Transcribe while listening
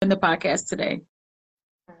the podcast today?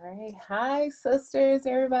 All right. Hi, sisters,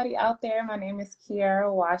 everybody out there. My name is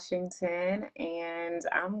Kiara Washington, and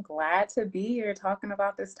I'm glad to be here talking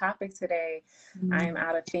about this topic today. I'm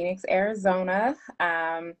out of Phoenix, Arizona,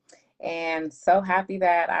 and so happy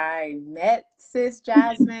that I met Sis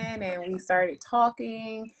Jasmine and we started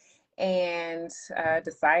talking and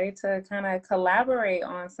decided to kind of collaborate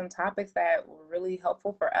on some topics that were really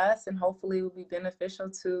helpful for us and hopefully will be beneficial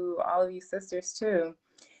to all of you sisters too.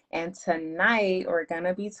 And tonight we're going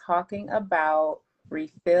to be talking about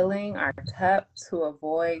refilling our cup to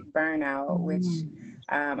avoid burnout, which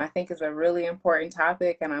I think is a really important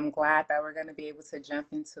topic. And I'm glad that we're going to be able to jump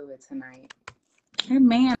into it tonight.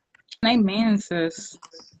 Amen. Amen, sis.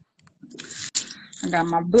 I got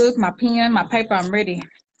my book, my pen, my paper. I'm ready.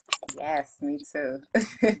 Yes, me too.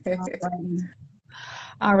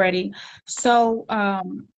 Alrighty. So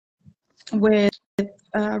with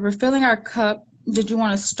refilling our cup, did you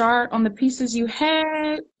want to start on the pieces you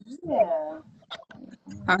had? Yeah.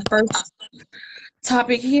 Our first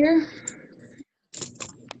topic here.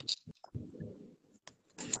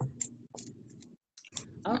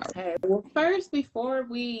 Okay. Well, first, before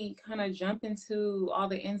we kind of jump into all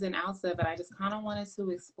the ins and outs of it, I just kind of wanted to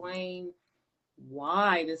explain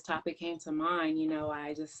why this topic came to mind.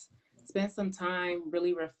 I just spent some time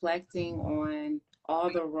really reflecting on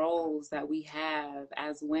all the roles that we have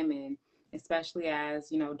as women, especially as,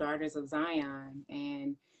 daughters of Zion.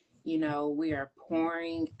 And, we are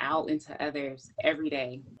pouring out into others every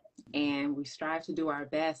day. And we strive to do our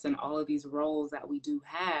best in all of these roles that we do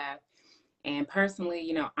have. And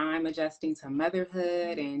personally, I'm adjusting to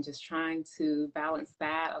motherhood and just trying to balance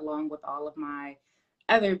that along with all of my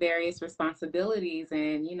other various responsibilities.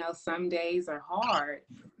 And, some days are hard.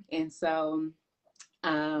 And so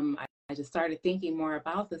I just started thinking more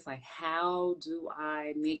about this, like, how do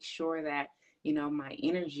I make sure that, my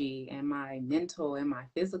energy and my mental and my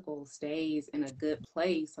physical stays in a good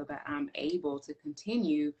place so that I'm able to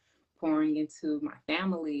continue pouring into my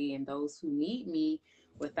family and those who need me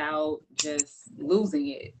without just losing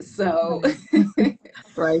it. So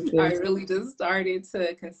Right. I really just started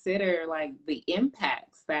to consider like the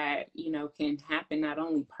impacts that, can happen not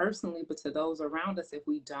only personally, but to those around us if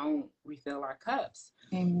we don't refill our cups.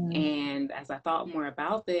 Amen. And as I thought more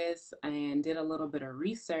about this and did a little bit of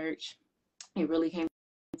research, it really came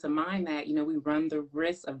to mind that, we run the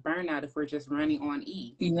risk of burnout if we're just running on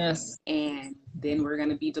E. Yes. And then we're going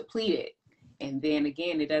to be depleted. And then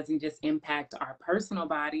again, it doesn't just impact our personal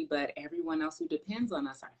body, but everyone else who depends on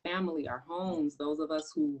us, our family, our homes, those of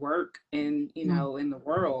us who work in, in the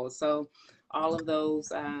world. So all of those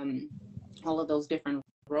different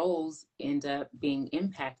roles end up being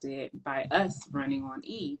impacted by us running on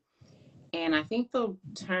E. And I think the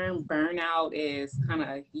term burnout is kind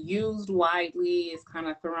of used widely, it's kind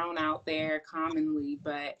of thrown out there commonly,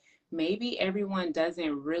 but maybe everyone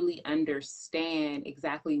doesn't really understand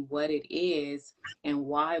exactly what it is and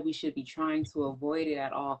why we should be trying to avoid it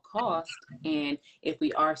at all costs. And if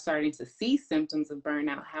we are starting to see symptoms of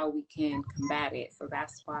burnout, how we can combat it. So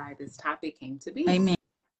that's why this topic came to be. Amen.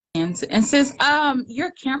 And since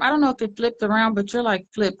your camera, I don't know if it flipped around, but you're like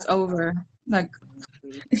flipped over. Like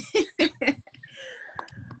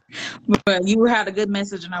but you had a good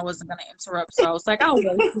message and I wasn't going to interrupt. So I was like, oh,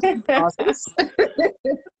 well,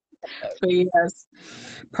 so yes,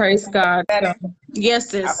 praise God. So, yes,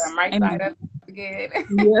 sis. I'm right side up again.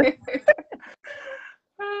 Yes.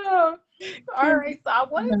 Oh, all right. So I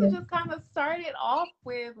wanted to just kind of start it off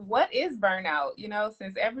with what is burnout,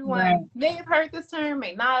 since everyone may have heard this term,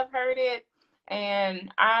 may not have heard it.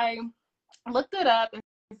 And I looked it up. And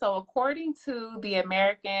so according to the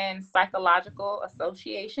American Psychological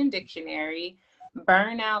Association Dictionary,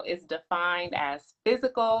 burnout is defined as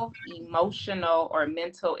physical, emotional, or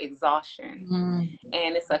mental exhaustion.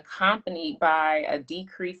 And it's accompanied by a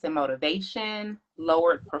decrease in motivation,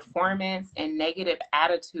 lowered performance, and negative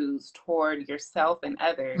attitudes toward yourself and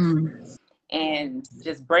others. And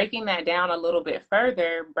just breaking that down a little bit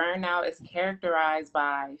further, burnout is characterized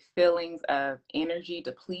by feelings of energy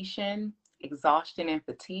depletion, exhaustion and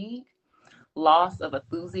fatigue, loss of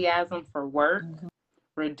enthusiasm for work,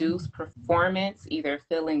 reduced performance, either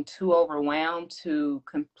feeling too overwhelmed to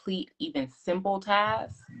complete even simple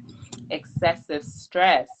tasks, excessive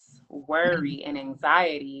stress, worry, and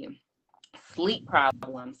anxiety, sleep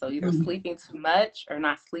problems, so either sleeping too much or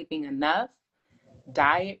not sleeping enough,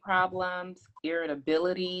 diet problems,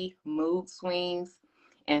 irritability, mood swings,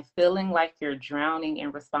 and feeling like you're drowning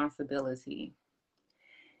in responsibility.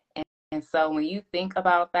 And so when you think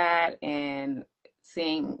about that and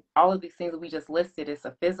seeing all of these things that we just listed, it's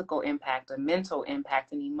a physical impact, a mental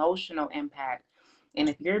impact, an emotional impact. And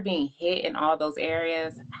if you're being hit in all those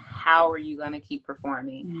areas, how are you going to keep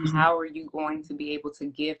performing? How are you going to be able to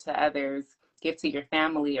give to others, give to your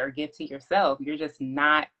family, or give to yourself? You're just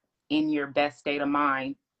not in your best state of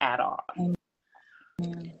mind at all.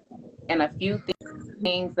 And a few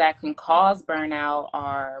things that can cause burnout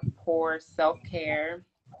are poor self-care,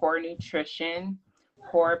 poor nutrition,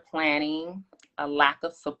 poor planning, a lack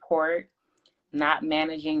of support, not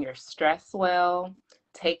managing your stress well,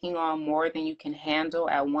 taking on more than you can handle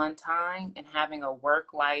at one time, and having a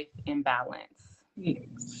work-life imbalance.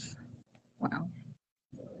 Yes. Wow.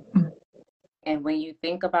 And when you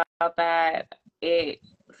think about that,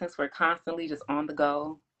 since we're constantly just on the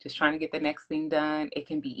go, just trying to get the next thing done, it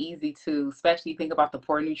can be easy to, especially think about the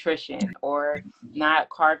poor nutrition or not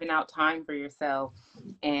carving out time for yourself.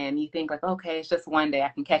 And you think like, okay, it's just one day, I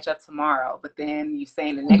can catch up tomorrow. But then you're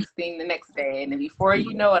saying the next thing the next day. And then before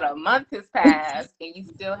you know it, a month has passed and you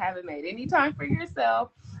still haven't made any time for yourself,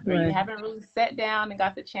 or you haven't really sat down and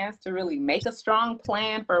got the chance to really make a strong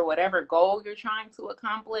plan for whatever goal you're trying to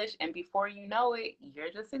accomplish. And before you know it, you're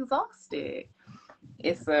just exhausted.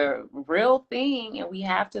 It's a real thing, and we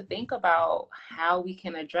have to think about how we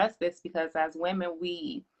can address this, because as women,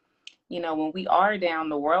 when we are down,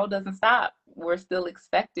 the world doesn't stop. We're still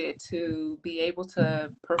expected to be able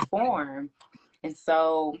to perform. And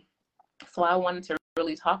so I wanted to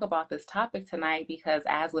really talk about this topic tonight, because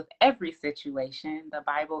as with every situation, the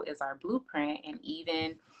Bible is our blueprint and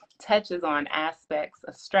even touches on aspects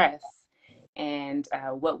of stress and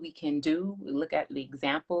what we can do. We look at the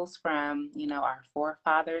examples from, our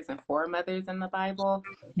forefathers and foremothers in the Bible,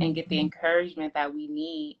 and get the encouragement that we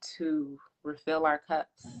need to refill our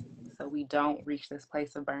cups so we don't reach this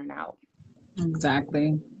place of burnout.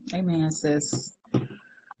 Exactly. Amen, sis. Did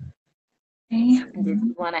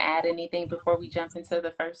you want to add anything before we jump into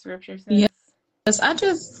the first scripture, sis? Yes, I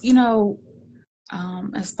just,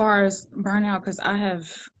 as far as burnout, because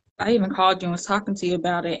I even called you and was talking to you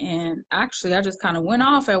about it, and actually I just kind of went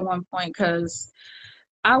off at one point because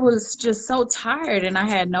I was just so tired and I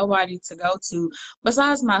had nobody to go to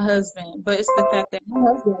besides my husband. But it's the fact that my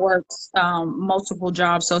husband works multiple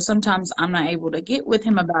jobs, so sometimes I'm not able to get with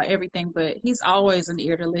him about everything, but he's always an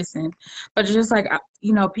ear to listen. But it's just like,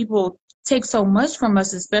 people take so much from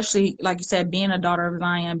us, especially like you said, being a daughter of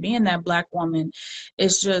Zion, being that Black woman.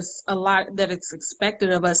 It's just a lot that it's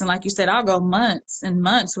expected of us. And like you said, I'll go months and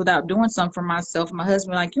months without doing something for myself. My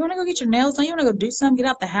husband like, you want to go get your nails done? You want to go do something? Get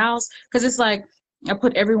out the house? Because it's like I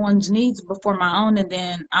put everyone's needs before my own, and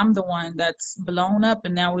then I'm the one that's blown up,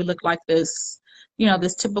 and now we look like this,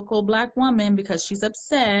 this typical Black woman because she's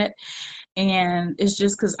upset. And it's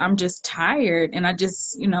just because I'm just tired, and I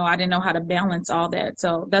just, I didn't know how to balance all that.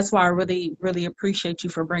 So that's why I really, really appreciate you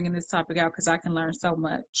for bringing this topic out, because I can learn so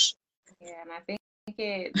much. Yeah, and I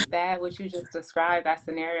think that what you just described, that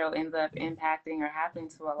scenario ends up impacting or happening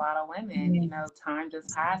to a lot of women. Time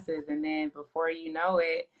just passes, and then before you know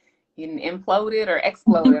it, you imploded or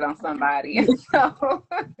exploded on somebody. So,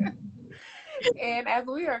 and as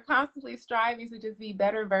we are constantly striving to just be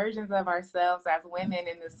better versions of ourselves as women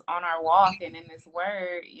on our walk and in this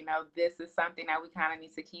word, this is something that we kind of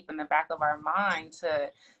need to keep in the back of our mind to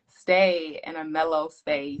stay in a mellow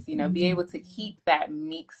space, be able to keep that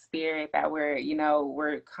meek spirit that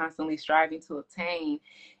we're constantly striving to obtain.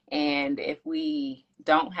 And if we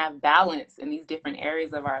don't have balance in these different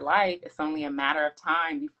areas of our life, it's only a matter of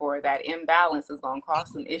time before that imbalance is going to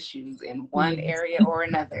cause some issues in one area or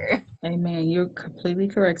another. Amen. You're completely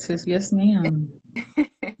correct, sis. Yes, ma'am.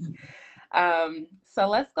 So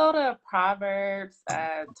let's go to Proverbs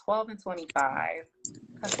 12 and 25.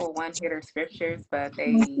 A couple one-hitter scriptures, but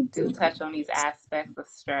they do touch on these aspects of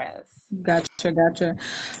stress. Gotcha.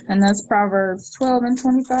 And that's Proverbs 12 and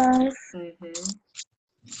 25. Mm-hmm.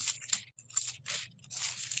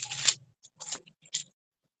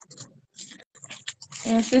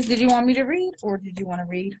 And sis, did you want me to read, or did you want to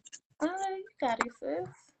read? You got it, sis.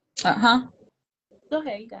 Go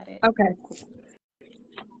ahead, you got it. Okay.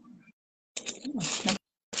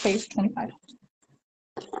 Page 25.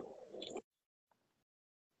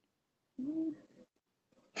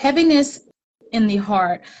 Heaviness in the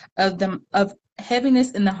heart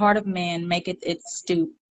heaviness in the heart of man maketh it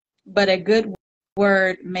stoop, but a good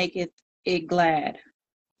word maketh it glad.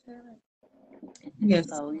 Yes.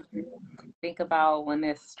 So think about when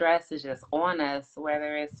this stress is just on us,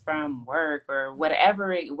 whether it's from work or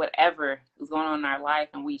whatever is going on in our life,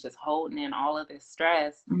 and we just holding in all of this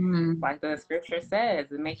stress, like the scripture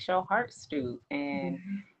says, it makes your heart stoop. And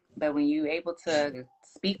but when you're able to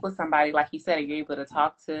speak with somebody, like you said, you're able to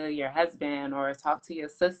talk to your husband or talk to your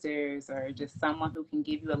sisters or just someone who can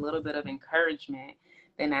give you a little bit of encouragement,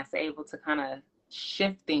 then that's able to kind of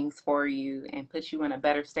shift things for you and put you in a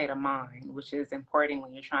better state of mind, which is important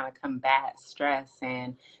when you're trying to combat stress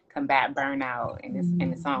and combat burnout in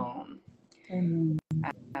its own.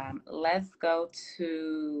 Let's go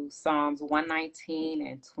to Psalms 119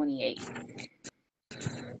 and 28.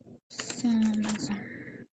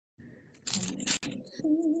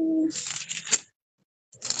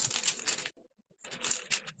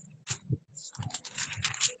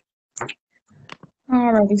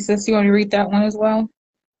 Alrighty, sis, you want to read that one as well?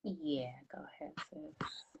 Yeah, go ahead, sis.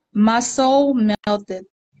 My soul melteth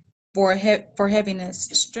for heaviness.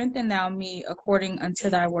 Strengthen thou me according unto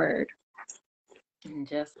thy word. And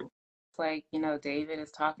just like, David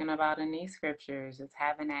is talking about in these scriptures, it's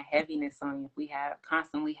having that heaviness on you. If we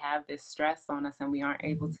constantly have this stress on us and we aren't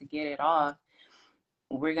able to get it off,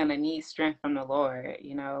 we're going to need strength from the Lord.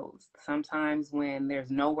 Sometimes when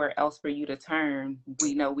there's nowhere else for you to turn,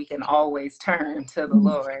 we know we can always turn to the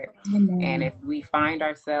Lord. And if we find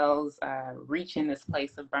ourselves reaching this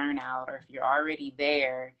place of burnout, or if you're already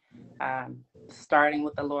there, starting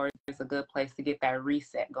with the Lord is a good place to get that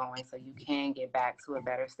reset going so you can get back to a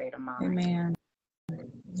better state of mind. Amen.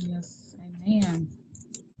 Yes, amen.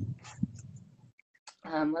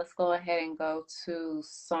 Let's go ahead and go to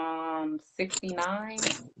Psalm 69.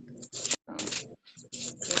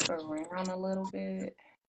 Skip around a little bit.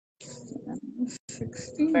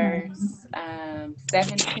 69. Verse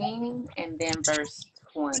 17 and then verse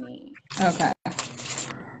 20. Okay.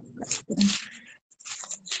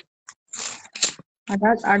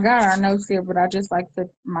 I got our notes here, but I just like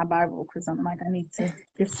my Bible because I'm like, I need to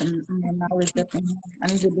get some more knowledge. I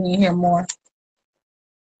need to be in here more.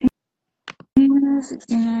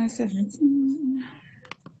 69, 17.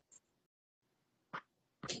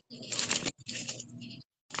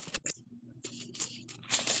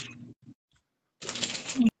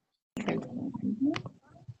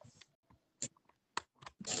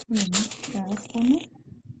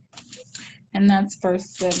 And that's verse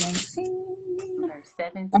 17. Verse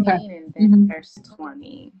 17 okay. And then verse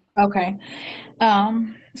 20. Okay.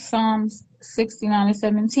 Psalms 69 and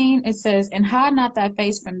 17, it says, and hide not thy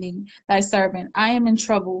face from thee, thy servant. I am in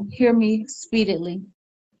trouble. Hear me speedily.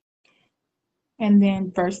 And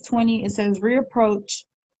then verse 20, it says, reproach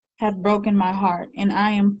hath broken my heart, and I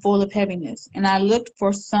am full of heaviness. And I looked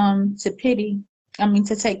for some to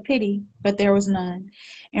take pity, but there was none.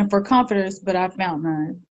 And for comforters, but I found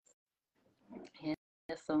none.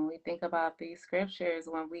 So when we think about these scriptures,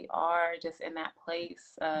 when we are just in that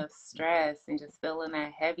place of stress and just feeling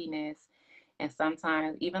that heaviness, and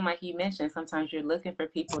sometimes, even like you mentioned, sometimes you're looking for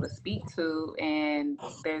people to speak to and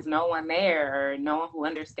there's no one there or no one who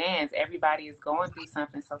understands. Everybody is going through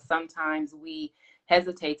something. So sometimes we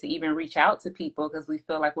hesitate to even reach out to people because we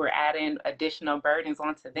feel like we're adding additional burdens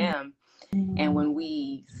onto them. And when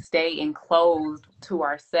we stay enclosed to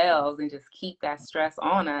ourselves and just keep that stress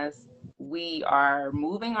on us, we are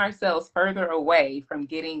moving ourselves further away from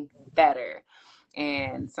getting better.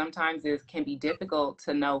 And sometimes it can be difficult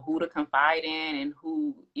to know who to confide in and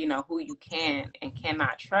who you can and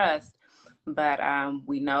cannot trust. But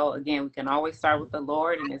we know, again, we can always start with the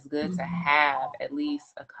Lord, and it's good to have at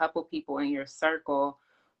least a couple people in your circle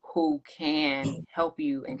who can help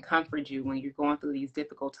you and comfort you when you're going through these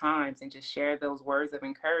difficult times, and just share those words of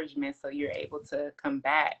encouragement so you're able to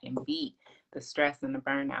combat and beat the stress and the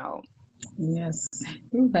burnout. Yes.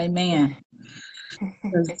 Amen.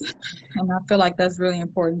 And I feel like that's really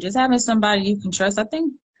important. Just having somebody you can trust. I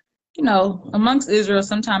think, amongst Israel,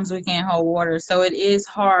 sometimes we can't hold water. So it is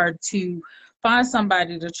hard to find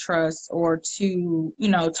somebody to trust or to,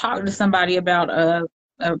 talk to somebody about a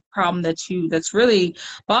problem that's really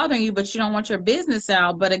bothering you, but you don't want your business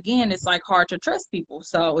out. But again, it's like hard to trust people.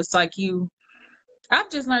 So it's like I've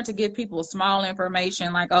just learned to give people small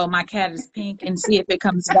information like, oh, my cat is pink, and see if it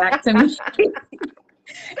comes back to me.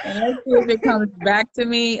 And let's see if it comes back to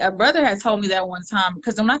me. A brother has told me that one time,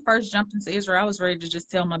 because when I first jumped into Israel, I was ready to just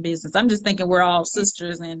tell my business. I'm just thinking we're all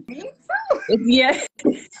sisters, and yeah,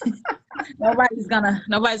 nobody's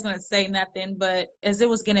gonna say nothing. But as it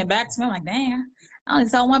was getting back to me, I'm like, dang, I only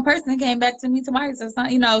saw one person came back to me twice. It's not,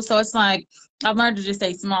 so it's like I've learned to just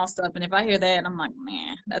say small stuff. And if I hear that, I'm like,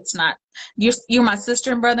 man, that's not, you're my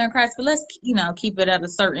sister and brother in Christ, but let's, keep it at a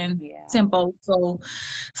certain tempo. So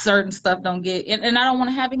certain stuff don't get, and I don't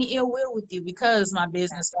want to have any ill will with you because my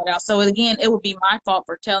business got out. So again, it would be my fault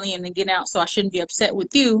for telling you and getting out. So I shouldn't be upset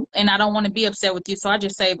with you. And I don't want to be upset with you. So I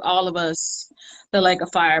just save all of us the lake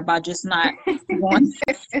of fire by just not going,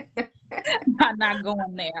 not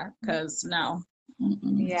going there. Cause no.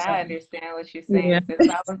 Yeah, I understand what you're saying. Yeah.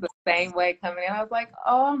 Since I was same way coming in. I was like,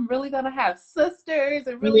 oh, I'm really gonna have sisters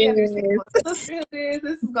and really understand Yes. what sisterhood is.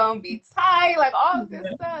 This is gonna be tight, like all of this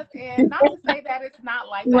stuff. And not to say that it's not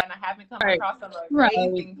like that, and I haven't come Right. across some Right.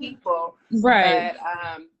 amazing people, Right.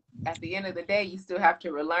 but at the end of the day, you still have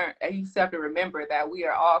to relearn. You still have to remember that we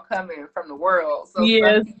are all coming from the world. So some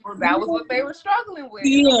Yes. people, that was what they were struggling with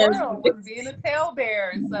in the Yes. world, was being a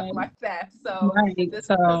talebearer and stuff like that. So Right. just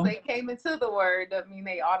because So they came into the word doesn't mean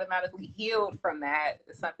they automatically healed from that.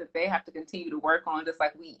 It's something they have to continue to work on, just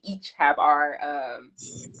like we each have our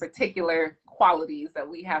particular qualities that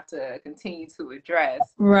we have to continue to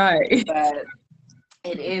address. right. But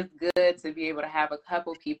it is good to be able to have a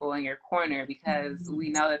couple people in your corner, because we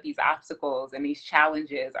know that these obstacles and these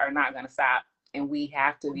challenges are not going to stop. And we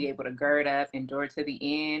have to be able to gird up, endure to the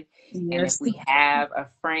end. And if Yes. we have a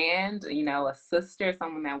friend, a sister,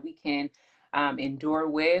 someone that we can endure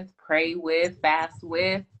with, pray with, fast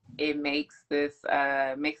with, it makes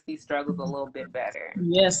these struggles a little bit better.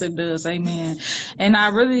 Yes, it does. Amen. And I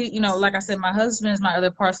really, like I said, my husband is my other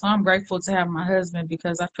part, so I'm grateful to have my husband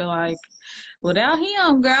because I feel like without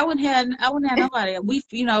him, girl, I wouldn't have nobody. We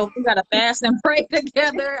got to fast and pray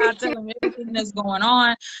together. I tell him everything that's going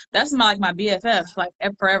on. That's my BFF, like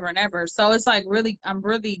forever and ever. So it's like I'm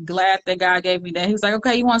really glad that God gave me that. He was like,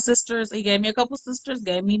 okay, you want sisters? He gave me a couple sisters,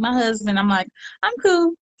 gave me my husband. I'm like, I'm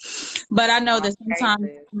cool. But I know All that sometimes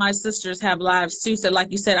praises. my sisters have lives too. So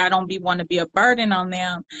like you said, I don't want to be a burden on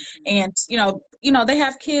them. Mhm. And they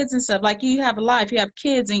have kids and stuff. Like you have a life, you have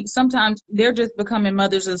kids, and sometimes they're just becoming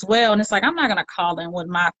mothers as well. And it's like I'm not gonna call in with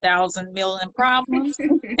my 1,000 million problems.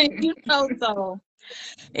 So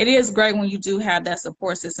it is great when you do have that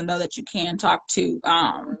support system though that you can talk to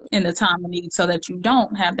in the time of need so that you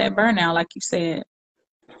don't have that burnout, like you said.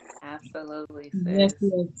 Absolutely, Yes,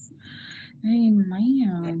 sis. yes.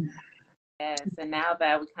 Amen. Yes, and now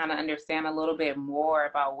that we kind of understand a little bit more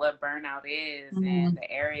about what burnout is and Mm,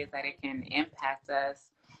 the areas that it can impact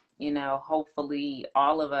us, hopefully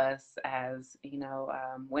all of us as,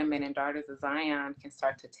 women and daughters of Zion can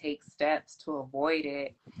start to take steps to avoid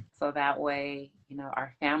it. So that way,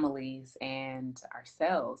 our families and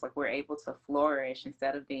ourselves, like we're able to flourish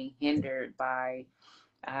instead of being hindered by,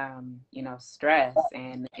 stress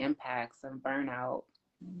and the impacts of burnout.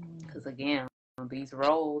 Because again, these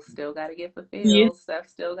roles still got to get yes, fulfilled. Stuff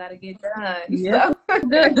still got to get done. yes.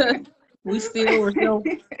 So, We're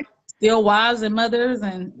still wives and mothers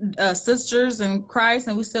and sisters in Christ,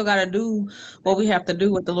 and we still got to do what we have to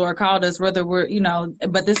do what the Lord called us, whether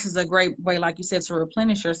but this is a great way, like you said, to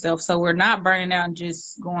replenish yourself. So we're not burning out and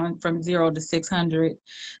just going from 0 to 600.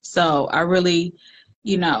 So I really,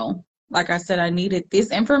 like I said, I needed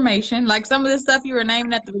this information. Like some of the stuff you were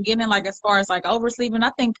naming at the beginning, like as far as like oversleeping, I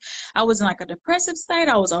think I was in like a depressive state.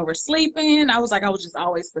 I was oversleeping. I was just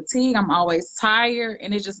always fatigued. I'm always tired.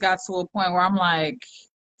 And it just got to a point where I'm like,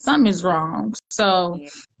 something is wrong. So, yeah.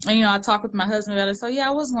 and, I talked with my husband about it. So, yeah,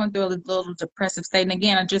 I was going through a little depressive state. And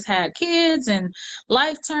again, I just had kids and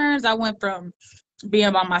life turns. I went from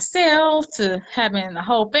being by myself to having a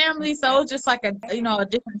whole family. So it's just like a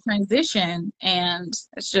different transition. And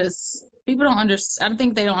it's just, people don't understand. I don't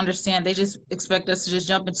think they don't understand. They just expect us to just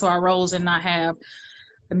jump into our roles and not have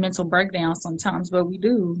a mental breakdown sometimes, but we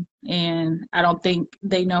do. And I don't think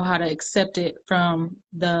they know how to accept it from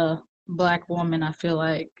the Black woman. I feel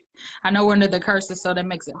like I know we're under the curses, so that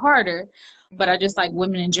makes it harder. But I just like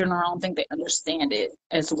women in general, I don't think they understand it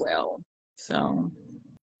as well. So,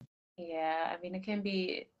 Yeah, I mean,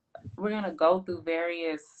 we're going to go through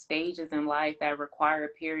various stages in life that require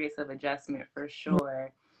periods of adjustment for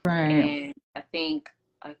sure. right. And I think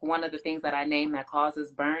like one of the things that I named that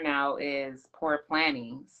causes burnout is poor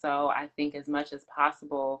planning. So I think as much as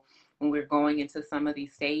possible when we're going into some of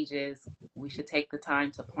these stages, we should take the time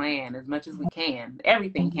to plan as much as we can.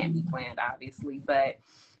 Everything can't be planned, obviously, but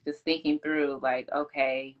just thinking through like,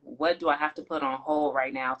 okay, what do I have to put on hold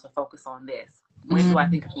right now to focus on this? When do I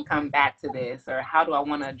Mm, think I can come back to this? Or how do I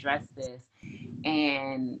want to address this?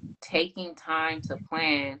 And taking time to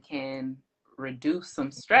plan can reduce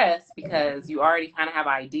some stress because you already kind of have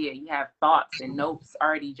an idea. You have thoughts and notes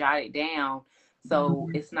already jotted down. So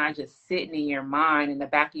it's not just sitting in your mind, in the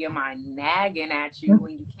back of your mind, nagging at you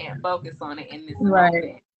when you can't focus on it in this right.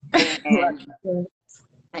 moment. And Right.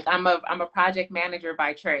 like I'm a project manager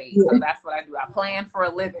by trade, Yeah. so that's what I do. I plan for a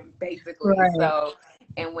living basically. Right. So,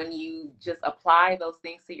 and when you just apply those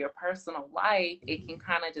things to your personal life, it can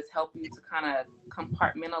kind of just help you to kind of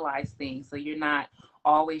compartmentalize things, so you're not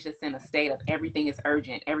always just in a state of everything is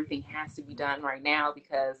urgent, everything has to be done right now,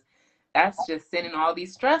 because that's just sending all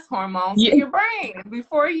these stress hormones to Yeah. your brain.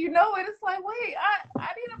 Before you know it, it's like, wait, I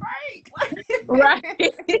need a Right.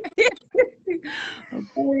 break.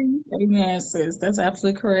 Okay. Amen, sis. That's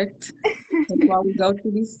absolutely correct. That's why we go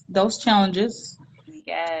through those challenges.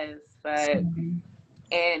 Yes, So, but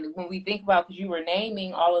and when we think about, because you were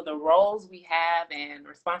naming all of the roles we have and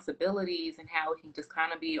responsibilities and how it can just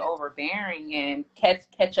kind of be overbearing and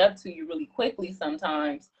catch up to you really quickly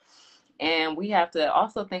sometimes. And we have to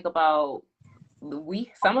also think about,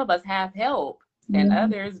 some of us have help and yeah.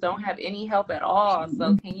 others don't have any help at all.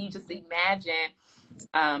 So can you just imagine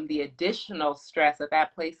the additional stress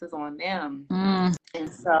that places on them? Mm,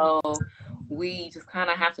 And so we just kind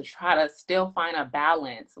of have to try to still find a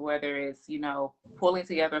balance, whether it's, pulling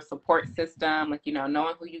together a support system, like,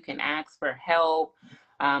 knowing who you can ask for help.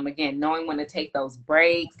 Again, knowing when to take those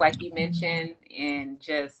breaks, like you mentioned, and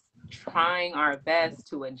just trying our best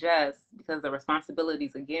to adjust, because the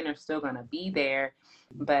responsibilities, again, are still going to be there.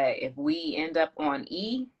 But if we end up on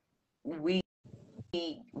E, we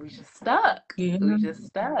we just stuck. yeah. We just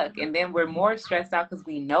stuck. And then we're more stressed out because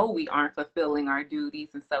we know we aren't fulfilling our duties.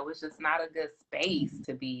 And so it's just not a good space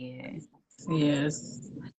to be in. Yes.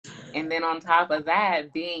 And then on top of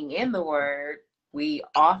that, being in the word, we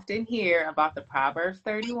often hear about the Proverbs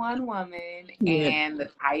 31 woman Yeah. and the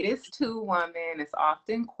Titus 2 woman. It's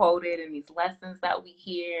often quoted in these lessons that we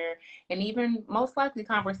hear, and even most likely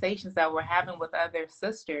conversations that we're having with other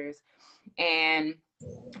sisters. And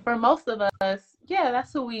for most of us, yeah,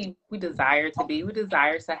 that's who we desire to be. We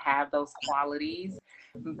desire to have those qualities,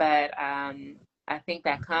 but I think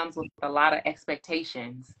that comes with a lot of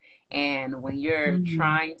expectations. And when you're Mm,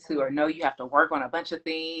 trying to, or know you have to work on a bunch of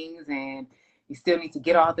things and you still need to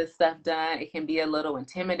get all this stuff done, it can be a little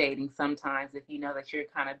intimidating sometimes if you know that you're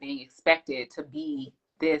kind of being expected to be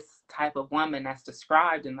this type of woman that's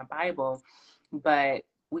described in the Bible. But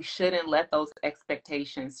we shouldn't let those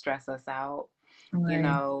expectations stress us out. you right.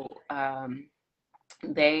 know um,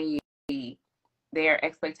 they they are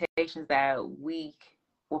expectations that we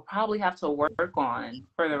will probably have to work on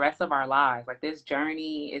for the rest of our lives. Like, this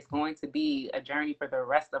journey is going to be a journey for the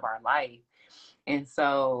rest of our life. And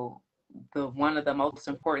so the one of the most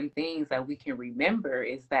important things that we can remember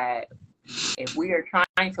is that if we are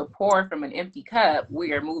trying to pour from an empty cup,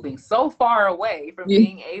 we are moving so far away from Yeah.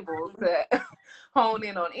 being able to hone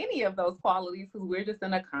in on any of those qualities, because we're just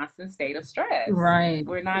in a constant state of stress. Right.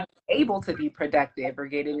 We're not able to be productive or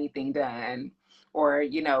get anything done, or,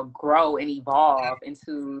 grow and evolve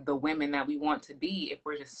into the women that we want to be, if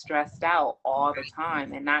we're just stressed out all the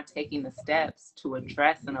time and not taking the steps to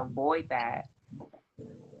address and avoid that.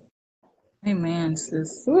 Amen,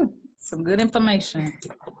 sis. Ooh, some good information.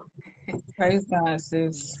 Praise God,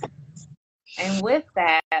 sis. And with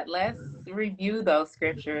that, let's review those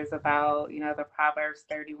scriptures about, the Proverbs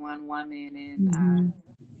 31 woman and Mm-hmm.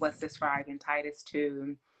 what's described in Titus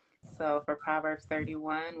 2. So for Proverbs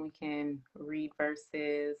 31, we can read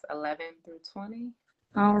verses 11 through 20.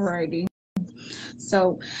 All righty.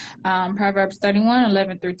 So, Proverbs 31,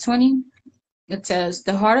 11 through 20, it says,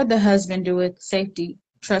 "The heart of the husband doeth safety,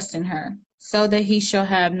 trust in her, so that he shall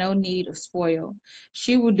have no need of spoil.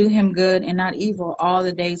 She will do him good and not evil all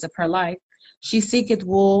the days of her life. She seeketh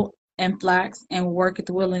wool and flax, and worketh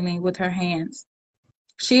willingly with her hands.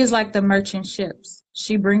 She is like the merchant ships.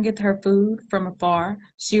 She bringeth her food from afar.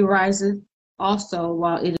 She riseth also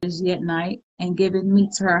while it is yet night, and giveth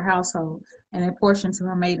meat to her household, and a portion to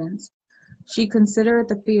her maidens. She considereth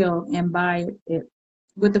the field, and buyeth it.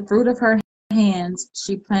 With the fruit of her hands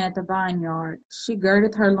she planteth a vineyard. She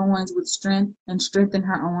girdeth her loins with strength, and strengtheneth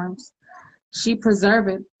her arms. She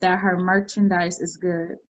preserveth that her merchandise is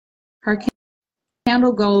good. Her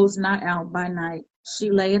candle goes not out by night.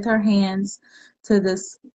 She layeth her hands to the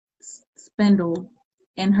spindle,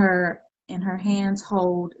 and her hands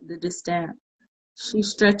hold the distaff. She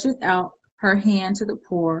stretcheth out her hand to the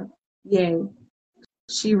poor, yea,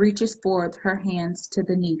 she reaches forth her hands to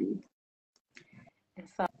the needy." And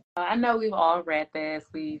so I know we've all read this,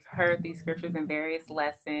 we've heard these scriptures in various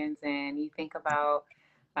lessons, and you think about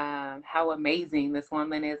how amazing this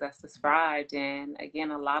woman is that's described. And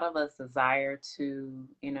again, a lot of us desire to,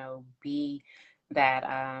 be that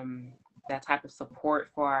that type of support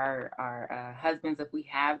for our husbands if we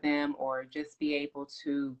have them, or just be able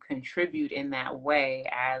to contribute in that way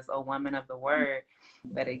as a woman of the word.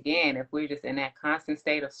 But again, if we're just in that constant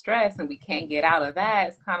state of stress and we can't get out of that,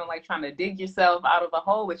 it's kind of like trying to dig yourself out of a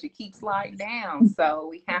hole but you keep sliding down. So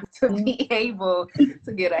we have to be able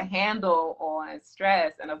to get a handle on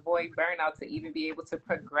stress and avoid burnout, to even be able to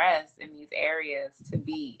progress in these areas, to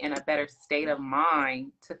be in a better state of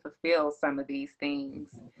mind to fulfill some of these things.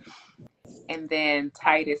 and then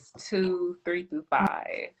Titus 2, 3 through 5.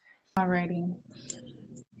 Alrighty.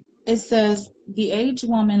 It says, the aged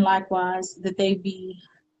woman likewise, that they be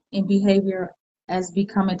in behavior as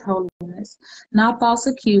becometh holiness, not false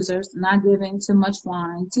accusers, not giving to much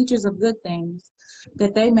wine, teachers of good things,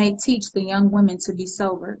 that they may teach the young women to be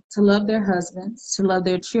sober, to love their husbands, to love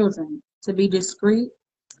their children, to be discreet,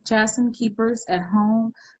 chasten keepers at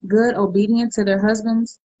home, good, obedient to their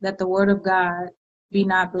husbands, that the word of God be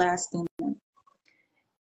not blasphemed.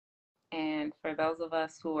 And for those of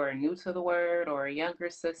us who are new to the word or younger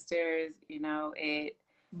sisters,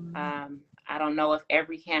 I don't know if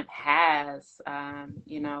every camp has,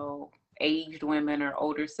 aged women or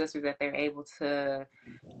older sisters that they're able to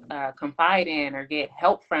confide in or get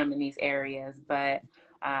help from in these areas. But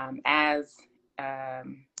as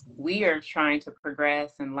we are trying to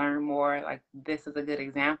progress and learn more, like this is a good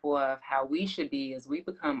example of how we should be as we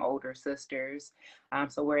become older sisters.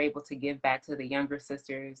 So we're able to give back to the younger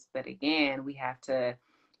sisters. But again, we have to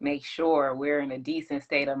make sure we're in a decent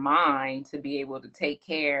state of mind to be able to take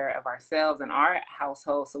care of ourselves and our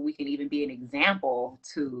household so we can even be an example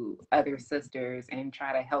to other sisters and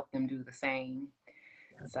try to help them do the same.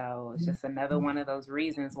 So it's just another one of those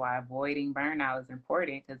reasons why avoiding burnout is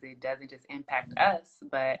important, because it doesn't just impact us,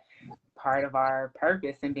 but part of our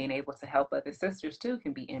purpose and being able to help other sisters too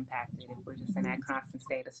can be impacted if we're just in that constant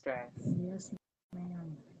state of stress. Yes,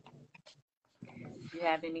 ma'am. Do you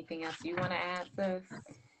have anything else you want to add, sis?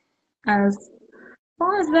 As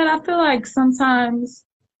far as that, I feel like sometimes,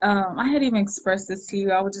 I had even expressed this to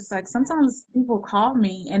you. I was just like, sometimes people call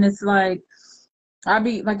me and it's like, I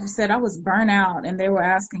be like you said, I was burnt out and they were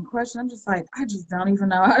asking questions. I'm just like, I just don't even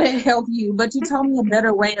know how to help you. But you told me a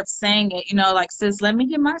better way of saying it, like, sis, let me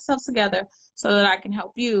get myself together so that I can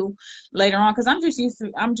help you later on. Because I'm just used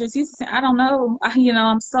to saying, I don't know.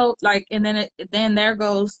 I'm so like, and then there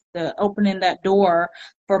goes the opening that door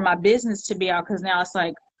for my business to be out. Because now it's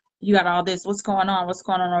like, you got all this, what's going on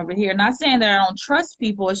over here? Not saying that I don't trust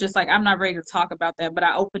people, it's just like I'm not ready to talk about that, but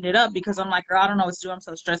I opened it up because I'm like, girl, I don't know what to do, I'm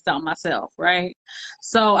so stressed out myself, right?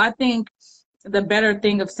 So I think the better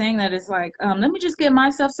thing of saying that is like, let me just get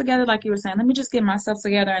myself together, like you were saying, let me just get myself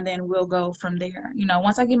together and then we'll go from there.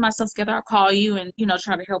 Once I get myself together, I'll call you and,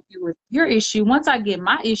 try to help you with your issue. Once I get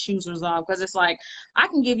my issues resolved, because it's like, I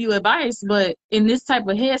can give you advice, but in this type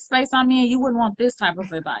of headspace I'm in, you wouldn't want this type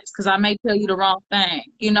of advice because I may tell you the wrong thing.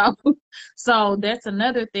 So that's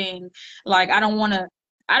another thing. Like, I don't want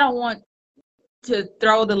to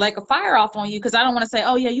throw the lake of fire off on you because I don't want to say,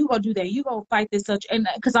 oh yeah, you go do that, you go fight this such, and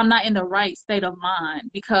because I'm not in the right state of mind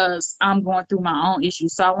because I'm going through my own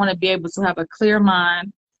issues. So I want to be able to have a clear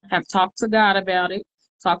mind, have talked to God about it,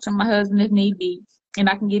 talk to my husband if need be, and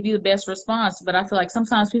I can give you the best response. But I feel like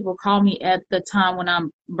sometimes people call me at the time when I'm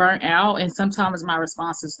burnt out, and sometimes my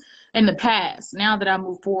responses in the past, now that I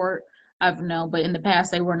move forward, I've known, but in the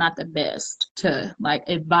past they were not the best to like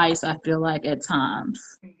advice, I feel like at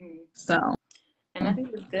times. Mm-hmm. So and I think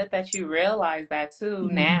it's good that you realize that too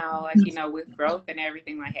mhm. now, like, with growth and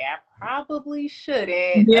everything, like, hey, I probably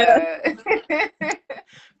shouldn't, Yeah.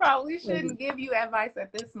 probably shouldn't give you advice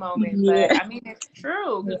at this moment. But Yeah. I mean, it's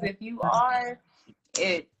true, because Yeah. if you are,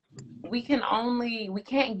 it, we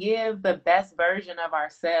can't give the best version of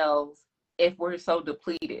ourselves if we're so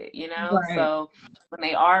depleted. Right. So when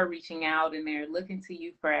they are reaching out and they're looking to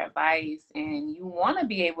you for advice and you want to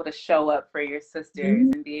be able to show up for your sisters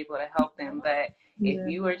Mhm. and be able to help them, but if Yeah.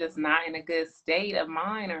 you are just not in a good state of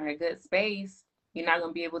mind or a good space, you're not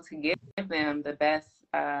going to be able to give them the best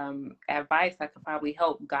advice that could probably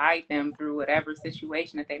help guide them through whatever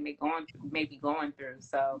situation that they may be going through.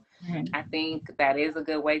 So Right. I think that is a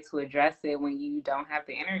good way to address it when you don't have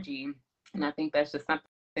the energy. And I think that's just something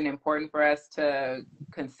important for us to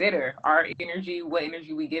consider. Our energy, what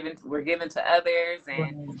energy we're giving to others,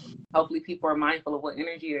 and Right. hopefully people are mindful of what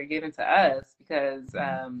energy they're giving to us, because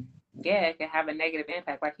yeah, it can have a negative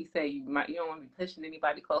impact. Like you said, you don't want to be pushing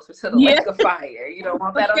anybody closer to the Yeah. lake of fire. You don't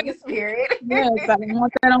want that on your spirit. Yes, I don't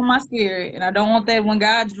want that on my spirit, and I don't want that when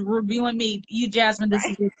God's reviewing me. You, Jasmine, this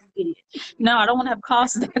is Right. what you did. No, I don't want to have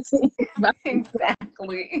cost that to anybody.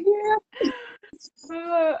 Exactly. Yeah.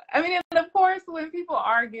 I mean, and of course, when people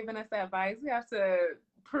are giving us advice, we have to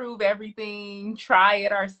prove everything, try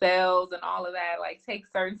it ourselves, and all of that. Like, take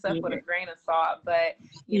certain stuff with a Yeah. grain of salt. But,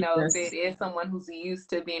 if Yes. it is someone who's used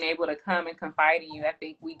to being able to come and confide in you, I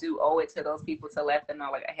think we do owe it to those people to let them know,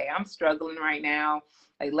 like, hey, I'm struggling right now.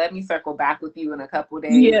 Like, let me circle back with you in a couple of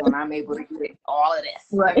days Yeah. when I'm able to get all of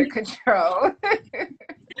this under Right. control.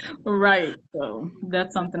 Right. So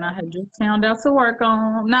that's something I had just found out to work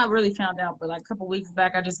on. Not really found out, but like a couple weeks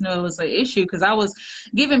back, I just knew it was an issue because I was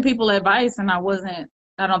giving people advice and I wasn't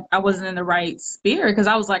I wasn't in the right spirit because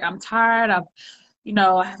I was like, I'm tired. I've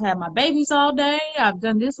had my babies all day. I've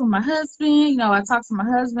done this with my husband. I talked to my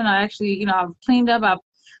husband. I actually, I've cleaned up. I've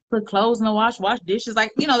put clothes in the wash dishes,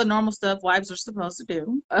 like, the normal stuff wives are supposed to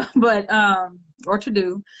do, or to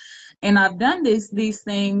do. And I've done these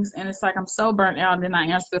things, and it's like I'm so burnt out. And then I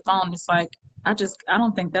answer the phone. It's like I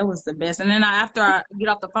don't think that was the best. And then after I get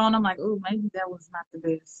off the phone, I'm like, oh, maybe that was not the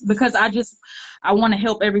best because I want to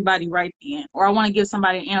help everybody right then, or I want to give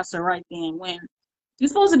somebody an answer right then when you're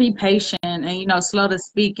supposed to be patient and slow to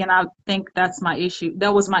speak. And I think that's my issue.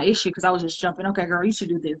 That was my issue because I was just jumping. Okay, girl, you should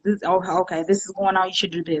do this. Okay, this is going on. You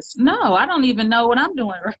should do this. No, I don't even know what I'm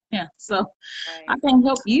doing right now. So I Right. can't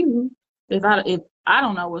help you if I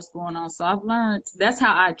don't know what's going on. So I've learned that's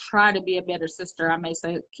how I try to be a better sister. I may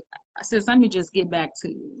say, sis, let me just get back to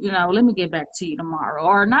you. Let me get back to you tomorrow,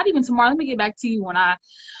 or not even tomorrow. Let me get back to you when I've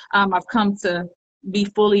come to be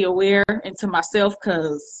fully aware into myself,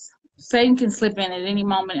 because Satan can slip in at any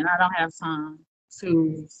moment, and I don't have time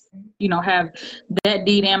to, have that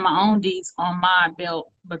deed and my own deeds on my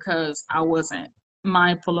belt because I wasn't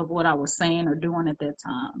mindful of what I was saying or doing at that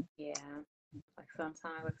time. Yeah. Like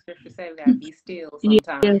sometimes, like scripture say, we gotta be still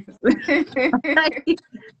sometimes. Yes.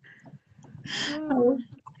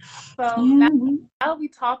 So now Yeah. we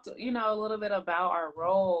talked, a little bit about our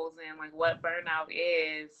roles and like what burnout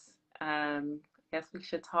is. I guess we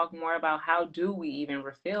should talk more about how do we even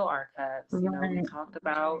refill our cups. We Right. talked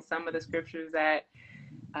about some of the scriptures that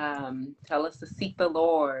tell us to seek the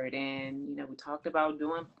Lord, and we talked about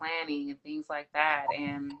doing planning and things like that.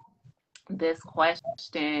 And this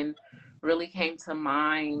question really came to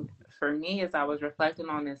mind for me as I was reflecting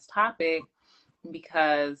on this topic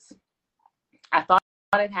because I thought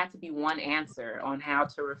it had to be one answer on how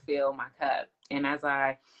to refill my cup. And as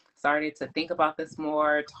I started to think about this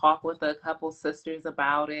more, talk with a couple sisters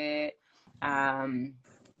about it, um,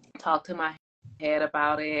 talk to my head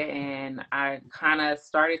about it, and I kind of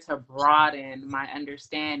started to broaden my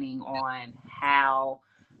understanding on how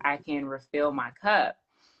I can refill my cup.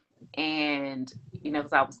 And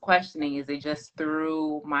because I was questioning, is it just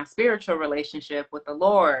through my spiritual relationship with the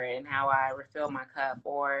Lord and how I refill my cup,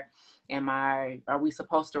 or are we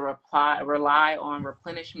supposed to rely on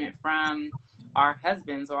replenishment from our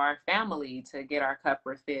husbands or our family to get our cup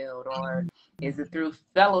refilled, or is it through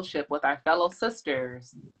fellowship with our fellow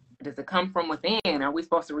sisters? Does it come from within? Are we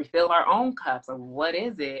supposed to refill our own cups, or what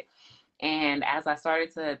is it? And as I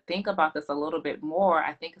started to think about this a little bit more,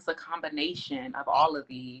 I think it's a combination of all of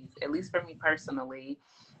these, at least for me personally.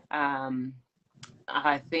 Um,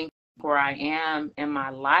 I think where I am in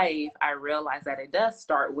my life, I realize that it does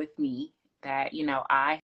start with me, that,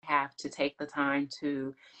 I have to take the time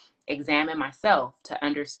to examine myself, to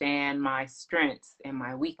understand my strengths and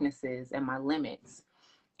my weaknesses and my limits.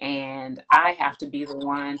 And I have to be the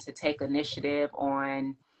one to take initiative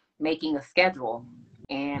on making a schedule.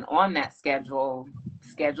 And on that schedule,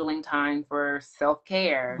 scheduling time for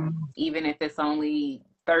self-care, even if it's only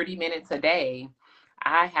 30 minutes a day,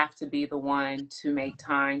 I have to be the one to make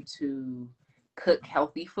time to cook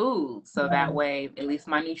healthy food. So that way, at least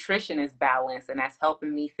my nutrition is balanced and that's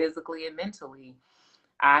helping me physically and mentally.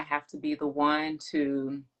 I have to be the one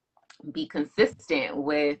to be consistent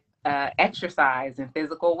with exercise and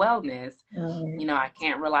physical wellness. I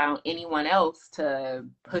can't rely on anyone else to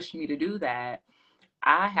push me to do that.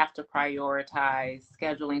 I have to prioritize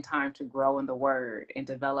scheduling time to grow in the Word and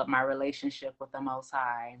develop my relationship with the Most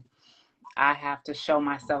High. I have to show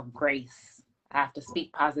myself grace. I have to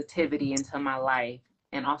speak positivity into my life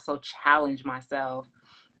and also challenge myself.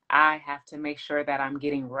 I have to make sure that I'm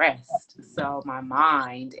getting rest so my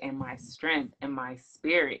mind and my strength and my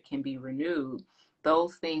spirit can be renewed.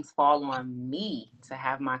 Those things fall on me to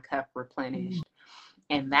have my cup replenished.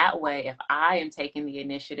 And that way, if I am taking the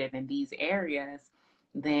initiative in these areas,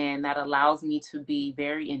 then that allows me to be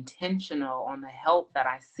very intentional on the help that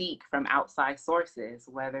I seek from outside sources,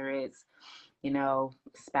 whether it's,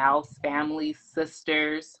 spouse, family,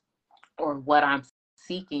 sisters, or what I'm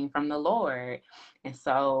seeking from the Lord. And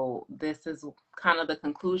so this is kind of the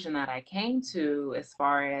conclusion that I came to as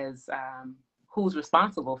far as who's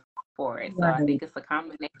responsible for it. So I Right. think it's a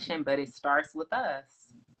combination, but it starts with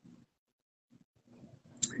us.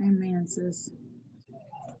 Amen, sis.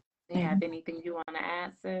 Yeah, have anything you want to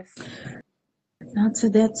add, sis? Not to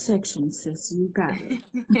that section, sis. You got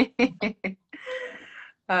it.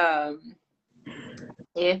 um,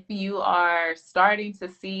 if you are starting to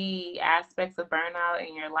see aspects of burnout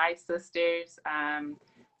in your life, sisters,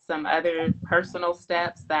 some other personal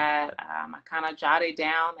steps that I kind of jotted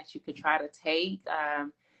down that you could try to take.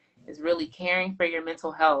 is really caring for your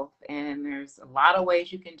mental health. And there's a lot of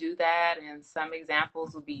ways you can do that. And some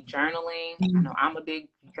examples would be journaling. I know I'm a big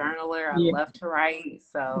journaler. I Yeah. love to write.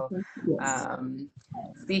 So Yes.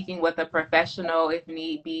 speaking with a professional if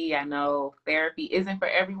need be. I know therapy isn't for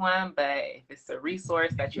everyone, but if it's a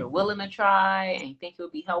resource that you're willing to try and you think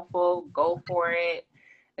it'll be helpful, go for it.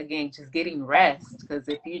 Again, just getting rest, because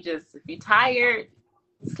if you're tired,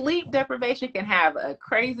 sleep deprivation can have a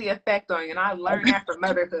crazy effect on you, and I learned that from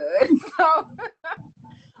motherhood. So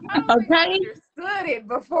I don't think I Okay. understood it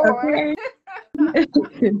before. Okay.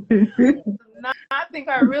 I think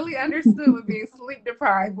I really understood what being sleep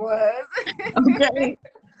deprived was. Okay.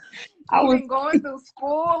 I was Even going through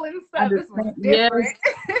school and stuff, this was understand. Yes, different.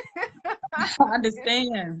 I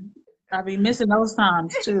understand. I be missing those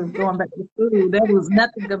times too, going back to school. That was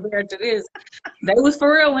nothing compared to this. They was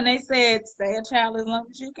for real when they said stay a child as long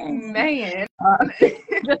as you can. Man.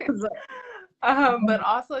 Uh, But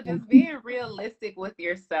also just being realistic with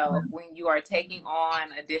yourself when you are taking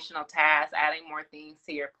on additional tasks, adding more things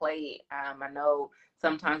to your plate. I know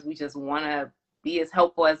sometimes we just want to be as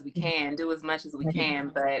helpful as we can, do as much as we can,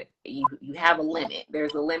 but you have a limit.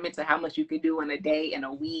 There's a limit to how much you can do in a day, in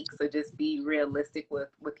a week. So just be realistic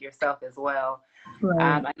with yourself as well.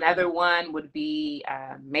 right. Another one would be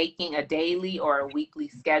making a daily or a weekly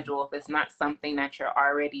schedule if it's not something that you're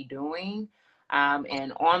already doing.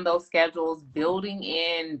 And on those schedules, building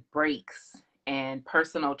in breaks and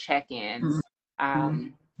personal check-ins.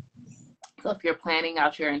 Um, so if you're planning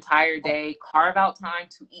out your entire day, carve out time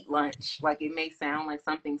to eat lunch. Like, it may sound like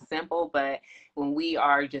something simple, but when we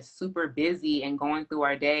are just super busy and going through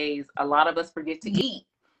our days, a lot of us forget to eat.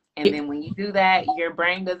 And then when you do that, your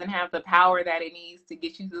brain doesn't have the power that it needs to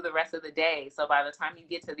get you through the rest of the day. So by the time you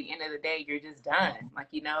get to the end of the day, you're just done. Like,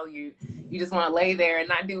 you just want to lay there and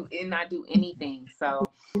not do anything. So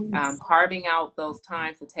carving out those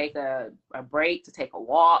times to take a break, to take a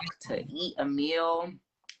walk, to eat a meal,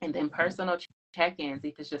 and then personal check-ins,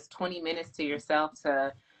 if it's just 20 minutes to yourself,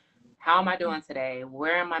 to how am I doing today?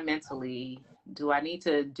 Where am I mentally? Do I need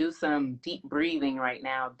to do some deep breathing right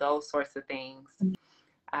now? Those sorts of things.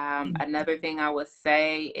 Another thing I would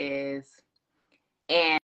say is,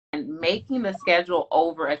 and making the schedule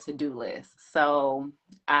over a to-do list. So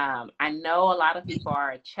I know a lot of people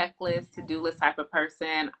are a checklist, to-do list type of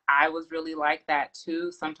person. I was really like that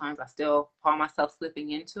too. Sometimes I still find myself slipping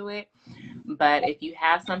into it. But if you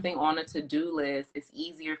have something on a to-do list, it's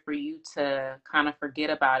easier for you to kind of forget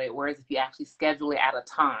about it. Whereas if you actually schedule it at a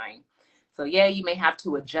time. So yeah, you may have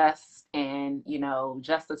to adjust and,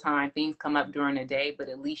 adjust the time. Things come up during the day, but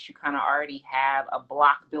at least you kind of already have a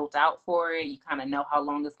block built out for it. You kind of know how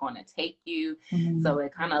long it's going to take you. So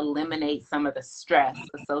it kind of eliminates some of the stress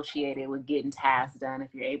associated with getting tasks done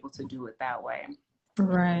if you're able to do it that way.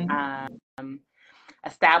 Right. Um,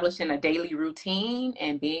 Establishing a daily routine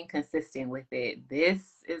and being consistent with it. This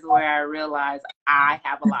is where I realize I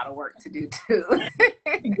have a lot of work to do too.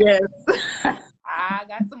 Yes. I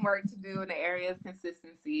got some work to do in the area of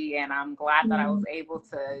consistency, and I'm glad that I was able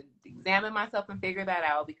to examine myself and figure that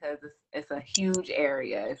out, because it's a huge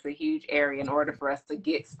area. It's a huge area in order for us to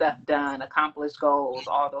get stuff done, accomplish goals,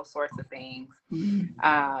 all those sorts of things.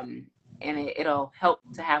 And it'll help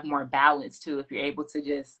to have more balance too if you're able to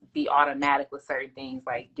just be automatic with certain things,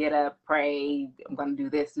 like get up, pray, I'm going to do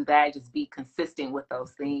this, do that. Just be consistent with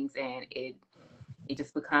those things, and it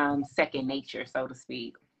just becomes second nature, so to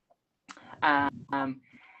speak. Um,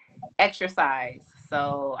 Exercise.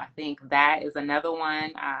 So I think that is another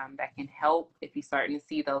one that can help if you're starting to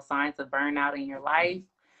see those signs of burnout in your life.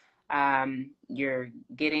 You're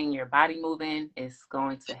getting your body moving is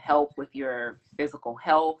going to help with your physical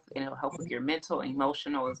health, and it'll help with your mental,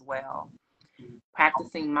 emotional as well.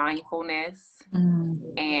 Practicing mindfulness.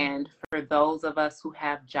 And for those of us who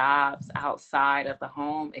have jobs outside of the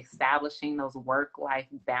home, establishing those work-life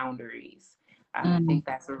boundaries. I think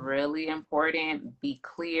that's really important. Be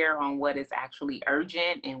clear on what is actually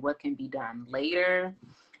urgent and what can be done later.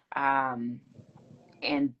 And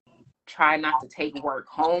try not to take work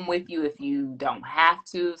home with you if you don't have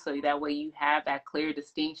to. So that way you have that clear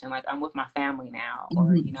distinction. Like, I'm with my family now,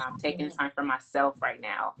 or, I'm taking time for myself right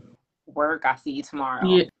now. Work, I'll see you tomorrow.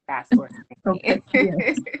 Yeah. That sort of thing. Okay.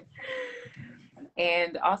 Yes.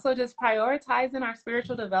 And also just prioritizing our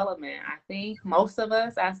spiritual development. I think most of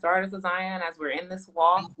us, as daughters of Zion, as we're in this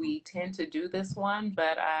walk, we tend to do this one,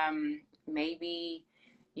 but maybe,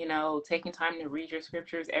 taking time to read your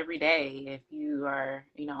scriptures every day, if you are,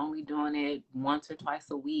 only doing it once or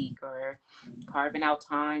twice a week, or carving out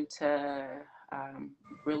time to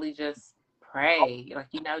really just pray.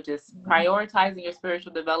 Like, just prioritizing your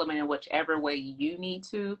spiritual development in whichever way you need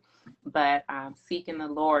to. But seeking the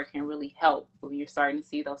Lord can really help when you're starting to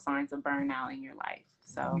see those signs of burnout in your life.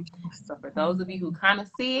 So for those of you who kind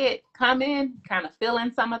of see it coming, kind of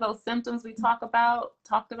feeling some of those symptoms we talked about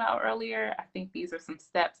earlier, I think these are some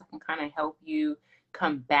steps that can kind of help you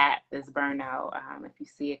combat this burnout if you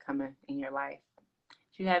see it coming in your life.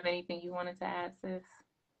 Do you have anything you wanted to add, sis?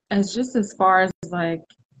 It's just as far as like,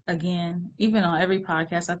 again, even on every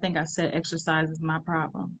podcast, I think I said exercise is my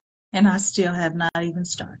problem. And I still have not even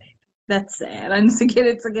started. That's sad. I need to get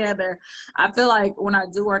it together. I feel like when I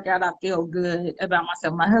do work out, I feel good about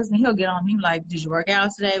myself. My husband, he'll get on me like, did you work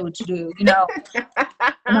out today? What you do? And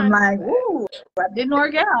I'm like, ooh, I didn't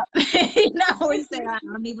work out. He said, I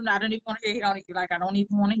don't even want to hear it. I don't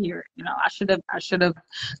even want to hear it. I should have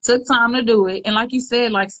took time to do it. And like you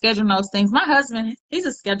said, like scheduling those things. My husband, he's a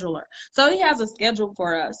scheduler. So he has a schedule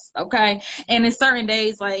for us. Okay. And in certain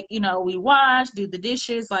days, like, we wash, do the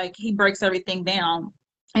dishes, like he breaks everything down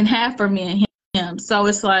in half for me and him. So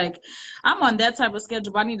it's like I'm on that type of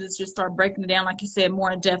schedule, but I need to just start breaking it down, like you said,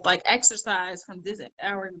 more in depth, like exercise from this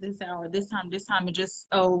hour to this hour, this time, and just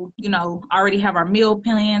already have our meal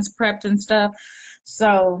plans prepped and stuff.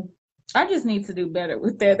 So I just need to do better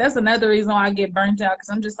with that. That's another reason why I get burnt out, because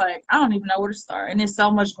I'm just like, I don't even know where to start, and there's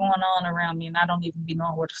so much going on around me, and I don't even be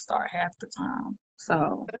knowing where to start half the time.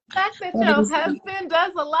 So the fact that your husband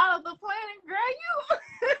does a lot of the planning, girl,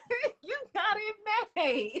 you got it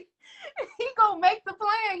made. He gonna make the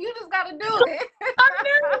plan. You just gotta do it.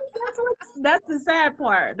 That's the sad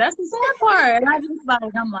part. And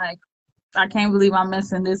I'm like, I can't believe I'm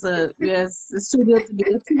messing this up. Yes, it's too good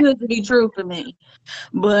to be true for me.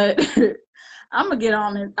 But I'm gonna get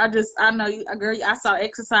on it. I know you, girl. I saw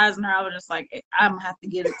exercise and I was just like, I'm gonna have to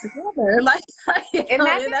get it together. And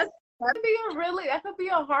that could be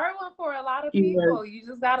a hard one for a lot of people. You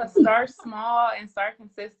just gotta start small and start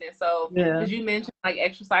consistent. So, because you mentioned like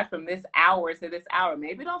exercise from this hour to this hour,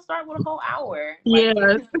 maybe don't start with a whole hour. Like,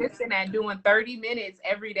 get consistent at doing 30 minutes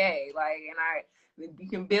every day. You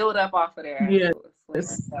can build up off of there. Yeah.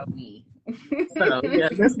 Tell me. So yeah,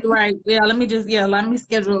 that's right. Yeah, let me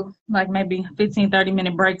schedule like maybe 15-30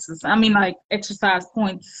 minute breaks. Like exercise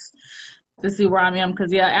points to see where I am.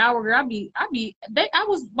 Because hour girl, I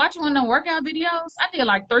was watching one of them workout videos. I did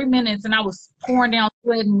like 3 minutes and I was pouring down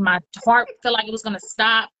sweat and my heart felt like it was gonna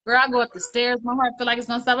stop. Girl, I go up the stairs, my heart felt like it's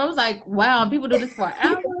gonna stop. I was like, wow, people do this for an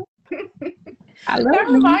hour. That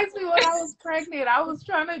reminds me when I was pregnant. I was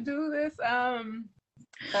trying to do this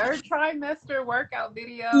third trimester workout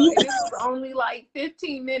video, and it was only like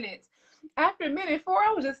 15 minutes. After minute 4,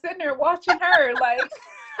 I was just sitting there watching her like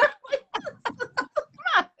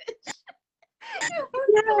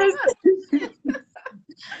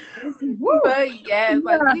But yeah,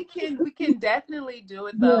 like we can definitely do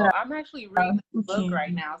it though. I'm actually reading a book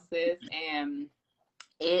right now, sis, and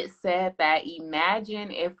it said that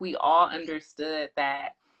imagine if we all understood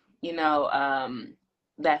that,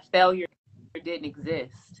 that failure didn't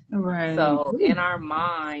exist. Right. So in our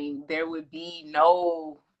mind, there would be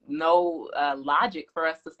no logic for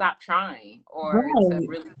us to stop trying or to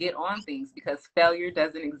really get on things, because failure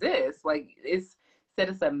doesn't exist. Like it's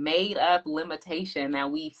a made up limitation that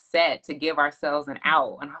we set to give ourselves an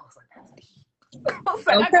out. And I was like, that's deep. I was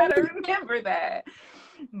like, I gotta remember that.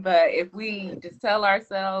 But if we just tell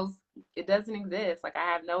ourselves it doesn't exist, like I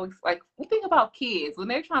have no, like we think about kids when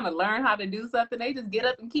they're trying to learn how to do something, they just get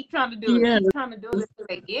up and keep trying to do it, keep trying to do it until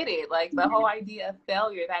they get it. Like the whole idea of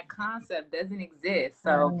failure, that concept doesn't exist.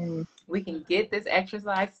 So we can get this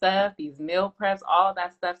exercise stuff, these meal preps, all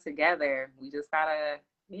that stuff together. We just gotta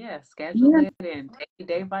schedule it and take it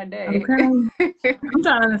day by day. Okay. I'm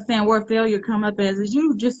trying to understand where failure come up as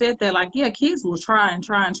you just said that, like, kids will try and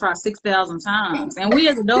try and try 6,000 times. And we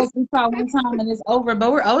as adults, we try one time and it's over,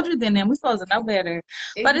 but we're older than them. We're supposed to know better.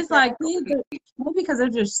 But it's like, maybe because they're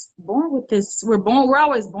just born with this. We're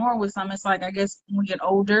always born with something. It's like, I guess when we get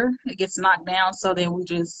older, it gets knocked down. So then we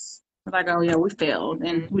just, like, oh yeah, we failed,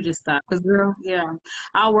 and we just stop. Because girl,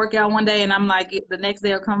 I'll work out one day, and I'm like, the next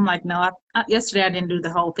day I'll come like, no, yesterday I didn't do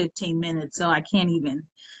the whole 15 minutes, so I can't even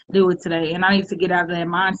do it today. And I need to get out of that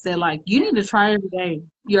mindset. Like, you need to try every day.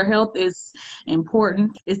 Your health is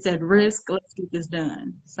important. It's at risk. Let's get this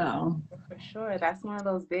done. So for sure, that's one of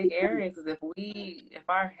those big areas. Is if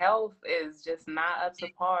our health is just not up to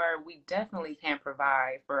par, we definitely can't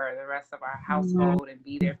provide for the rest of our household and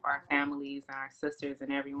be there for our families and our sisters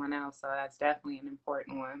and everyone else. So that's definitely an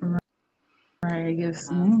important one. Right, I guess.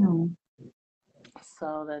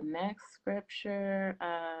 So the next scripture,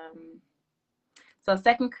 so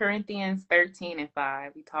 2 Corinthians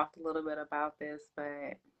 13:5. We talked a little bit about this,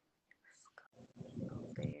 but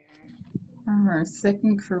All right,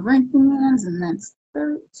 Second Corinthians, and that's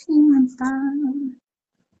 13:5.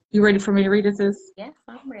 You ready for me to read it, sis? Yes,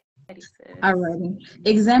 I'm ready, sis. All righty.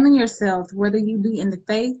 Examine yourselves whether you be in the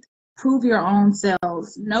faith. Prove your own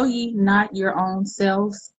selves. Know ye not your own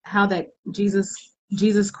selves how that Jesus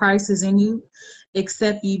Christ is in you,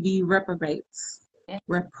 except ye be reprobates. Yeah.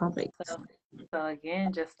 Reprobates. So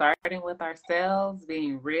again, just starting with ourselves,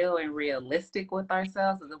 being real and realistic with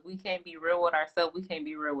ourselves. Because if we can't be real with ourselves, we can't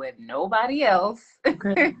be real with nobody else.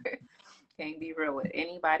 Okay. Can't be real with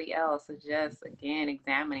anybody else. So just again,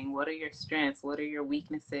 examining what are your strengths, what are your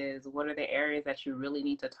weaknesses, what are the areas that you really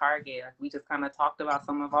need to target. Like we just kind of talked about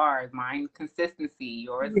some of ours. Mine, consistency.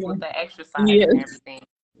 Yours is Yeah. with the exercise Yes. and everything.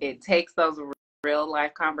 It takes those real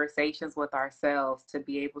life conversations with ourselves to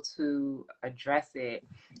be able to address it,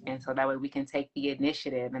 and so that way we can take the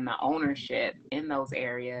initiative and the ownership in those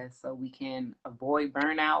areas so we can avoid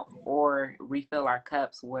burnout or refill our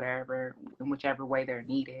cups, whatever, in whichever way they're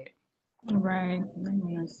needed. Right.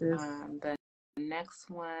 Yes, sis. The next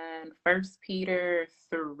one, 1 Peter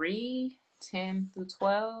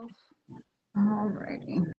 3:10-12. All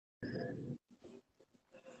righty.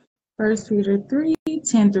 1 Peter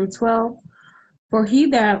 3:10-12. For he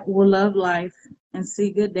that will love life and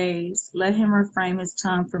see good days, let him refrain his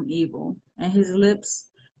tongue from evil, and his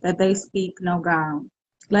lips that they speak no guile.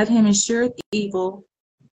 Let him eschew evil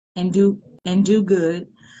and do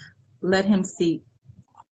good. Let him seek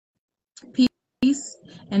peace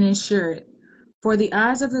and ensure it. For the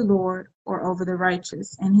eyes of the Lord are over the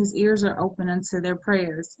righteous, and his ears are open unto their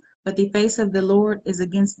prayers. But the face of the Lord is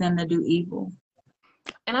against them that do evil.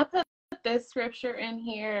 And I put this scripture in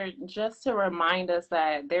here just to remind us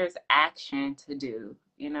that there's action to do.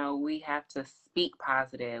 You know, we have to speak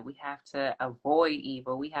positive. We have to avoid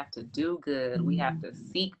evil. We have to do good. We have to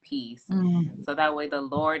seek peace. So that way the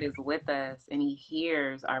Lord is with us and he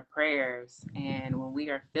hears our prayers. And when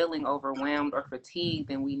we are feeling overwhelmed or fatigued,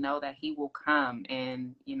 then we know that he will come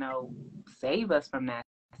and, you know, save us from that.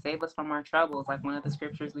 Save us from our troubles, like one of the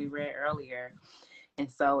scriptures we read earlier. And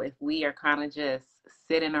so if we are kind of just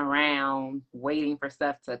sitting around waiting for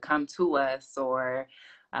stuff to come to us, or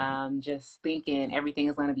just thinking everything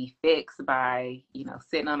is going to be fixed by, you know,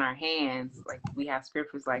 sitting on our hands, like we have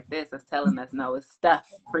scriptures like this that's telling us, no, it's stuff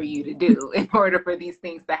for you to do in order for these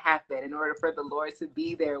things to happen, in order for the Lord to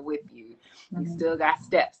be there with you. You still got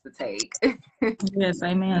steps to take. Yes,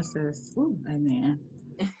 amen, sis. Ooh, amen.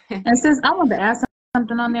 And sis, I want to ask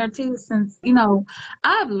something on there too, since,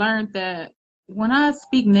 I've learned that when I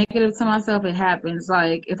speak negative to myself, it happens.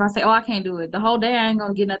 Like if I say, oh, I can't do it, the whole day I ain't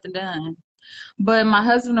going to get nothing done. But my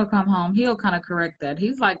husband will come home. He'll kind of correct that.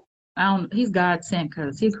 He's like, he's God sent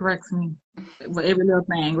because he corrects me with every little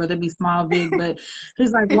thing, whether it be small, big. But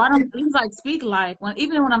he's like, he's like, speak life.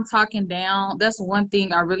 Even when I'm talking down, that's one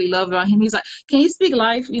thing I really love about him. He's like, can you speak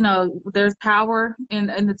life? There's power in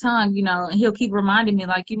the tongue, and he'll keep reminding me,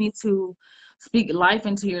 like, you need to speak life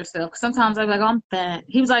into yourself. Sometimes I'm like, oh, I'm fat.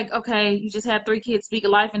 He was like, okay, you just had 3 kids, speak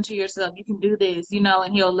life into yourself. You can do this,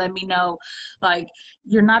 and he'll let me know, like,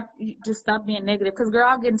 just stop being negative. Because, girl,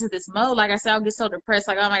 I'll get into this mode. Like I said, I'll get so depressed,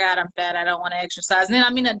 like, oh my God, I'm fat. I don't want to exercise. And then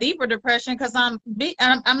I'm in a deeper depression because I'm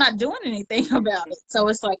not doing anything about it. So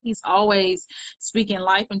it's like he's always speaking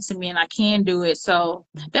life into me, and I can do it. So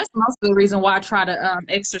that's most of the reason why I try to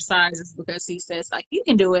exercise, is because he says, like, you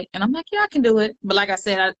can do it. And I'm like, yeah, I can do it. But like I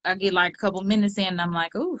said, I get like a couple minutes in and I'm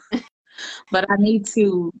like, ooh. But I need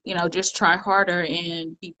to, just try harder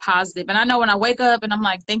and be positive. And I know when I wake up and I'm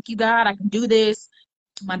like, thank you, God, I can do this,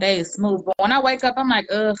 my day is smooth. But when I wake up, I'm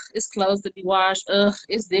like, ugh, it's clothes to be washed. Ugh,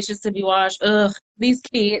 it's dishes to be washed. Ugh, these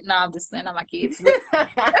kids. No, I'm just saying, I'm my kids.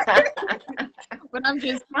 But I'm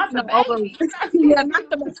just, not the over. Yeah, not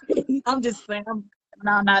the baby. I'm just saying,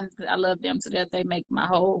 I love them to death. They make my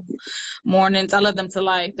whole mornings. I love them to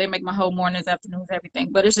life. They make my whole mornings, afternoons,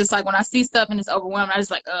 everything. But it's just like when I see stuff and it's overwhelming, I just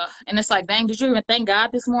like, ugh. And it's like, dang, did you even thank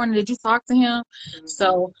God this morning? Did you talk to him? Mm-hmm.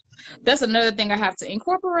 So that's another thing I have to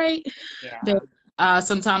incorporate. Yeah. That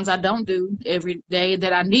sometimes I don't do every day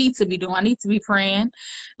that I need to be doing. I need to be praying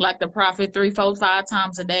like the prophet 3, 4, 5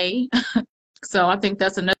 times a day. So I think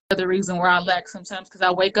that's another reason where I lack sometimes, because I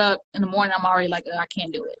wake up in the morning, I'm already like, I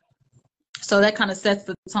can't do it. So that kind of sets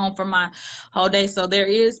the tone for my whole day. So there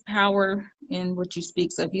is power in what you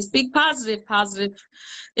speak. So if you speak positive,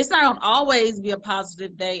 it's not going to always be a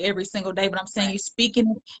positive day every single day, but I'm saying, right, you're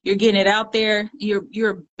speaking, you're getting it out there,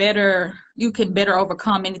 you're better, you can better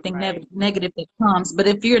overcome anything, right, negative that comes. But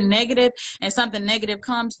if you're negative and something negative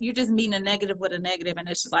comes, you're just meeting a negative with a negative, and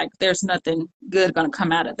it's just like there's nothing good going to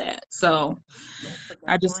come out of that. So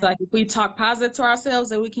I just like, if we talk positive to ourselves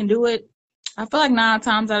that we can do it, I feel like 9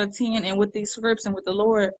 times out of 10, and with these scripts and with the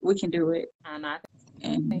Lord, we can do it. And I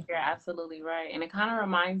And think you're absolutely right. And it kind of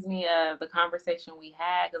reminds me of the conversation we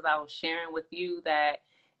had because I was sharing with you that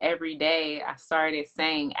every day I started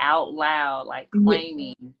saying out loud, like yeah.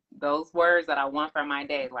 claiming those words that I want for my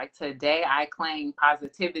day. Like today, I claim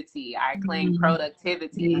positivity, I claim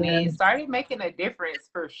productivity. And Yeah. it started making a difference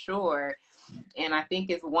for sure. And I think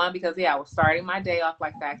it's one because, yeah, I was starting my day off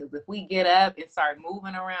like that. Because if we get up and start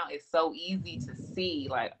moving around, it's so easy to see,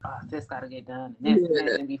 like, oh, this got to get done, and this and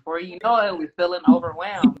this. And before you know it, we're feeling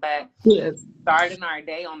overwhelmed. But Yes. starting our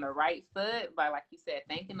day on the right foot by, like you said,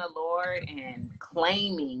 thanking the Lord and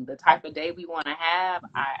claiming the type of day we want to have,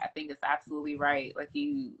 I think it's absolutely right. Like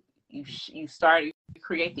you start, you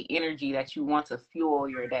create the energy that you want to fuel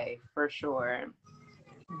your day for sure.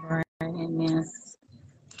 Right. Yes.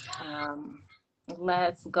 Um,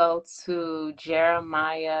 let's go to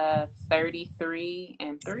Jeremiah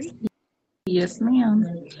 33:3. Yes, ma'am.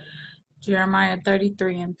 Jeremiah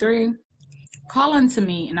 33:3. Call unto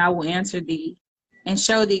me, and I will answer thee, and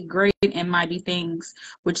show thee great and mighty things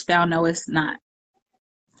which thou knowest not.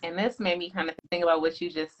 And this made me kind of think about what you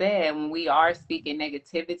just said. When we are speaking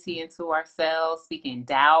negativity into ourselves, speaking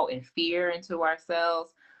doubt and fear into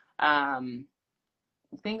ourselves, um,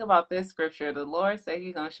 think about this scripture. The Lord said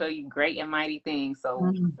he's going to show you great and mighty things,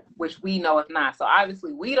 so which we know if not. So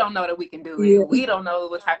obviously we don't know that we can do it. We don't know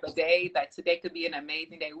what type of day, that today could be an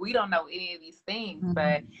amazing day. We don't know any of these things.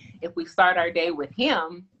 But if we start our day with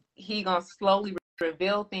him, he going to slowly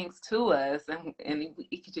reveal things to us, and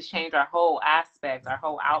it could just change our whole aspect, our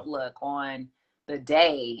whole outlook on the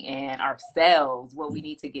day and ourselves, what we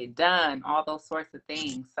need to get done, all those sorts of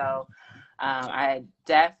things. So I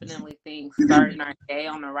definitely think starting our day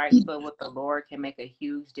on the right foot with the Lord can make a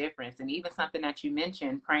huge difference. And even something that you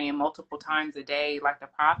mentioned, praying multiple times a day, like the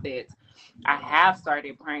prophets, I have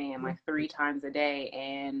started praying like 3 times a day.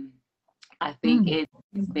 And I think it's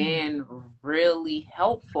been really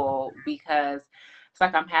helpful because it's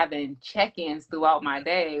like I'm having check-ins throughout my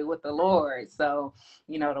day with the Lord. So,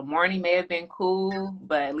 the morning may have been cool,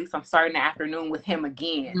 but at least I'm starting the afternoon with him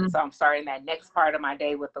again. So I'm starting that next part of my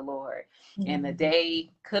day with the Lord. And the day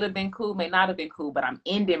could have been cool, may not have been cool, but I'm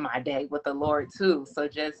ending my day with the Lord too. So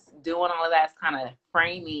just doing all of that's kind of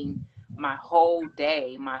framing my whole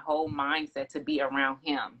day, my whole mindset to be around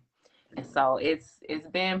him. And so it's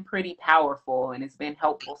been pretty powerful, and it's been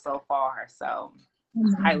helpful so far. So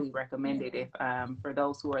highly recommended if for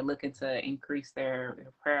those who are looking to increase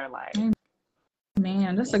their prayer life.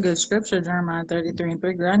 Man, that's a good scripture, Jeremiah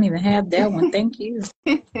 33:3. Girl, I didn't even have that one. Thank you.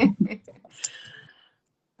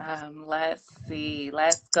 Let's see.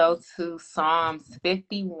 Let's go to Psalms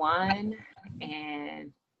 51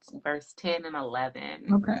 and verse 10 and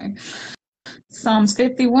 11. Okay. Psalms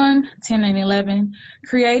 51:10-11.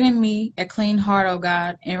 Create in me a clean heart, O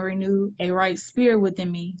God, and renew a right spirit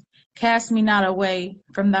within me. Cast me not away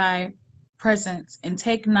from thy presence, and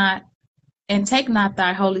take not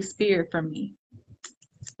thy Holy Spirit from me.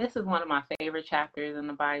 This is one of my favorite chapters in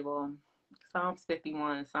the Bible. Psalms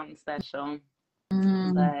 51 is something special.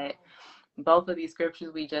 But both of these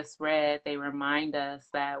scriptures we just read, they remind us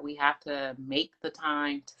that we have to make the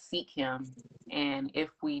time to seek him. And if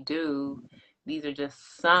we do, these are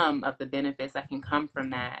just some of the benefits that can come from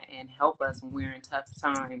that and help us when we're in tough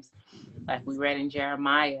times. Like we read in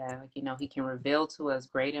Jeremiah, he can reveal to us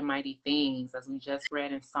great and mighty things. As we just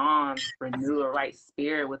read in Psalms, renew a right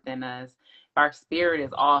spirit within us. If our spirit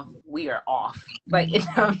is off, we are off. Like it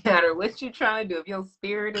don't matter what you're trying to do. If your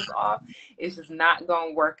spirit is off, it's just not going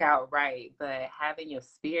to work out right. But having your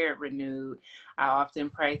spirit renewed, I often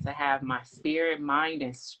pray to have my spirit, mind,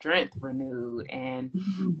 and strength renewed. And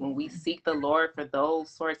when we seek the Lord for those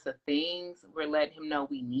sorts of things, we're letting him know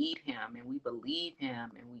we need him and we believe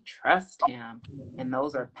him and we trust him. And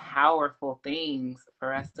those are powerful things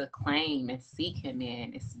for us to claim and seek him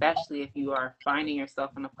in, especially if you are finding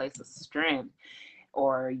yourself in a place of strength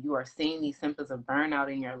or you are seeing these symptoms of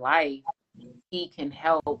burnout in your life. He can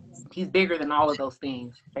help. He's bigger than all of those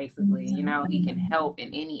things, basically. He can help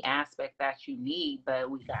in any aspect that you need, but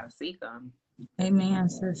we got to seek him. Amen,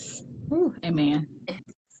 sis. Amen.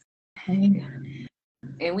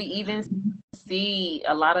 And we even see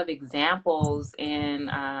a lot of examples in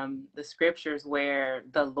the scriptures where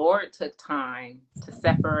the Lord took time to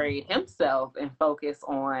separate himself and focus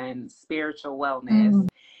on spiritual wellness.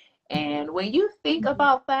 And when you think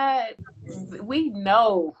about that, we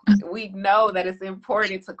know that it's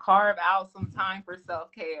important to carve out some time for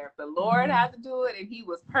self-care. If the Lord had to do it and he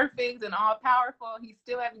was perfect and all powerful, he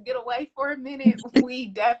still had to get away for a minute. We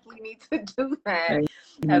definitely need to do that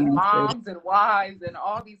as moms and wives and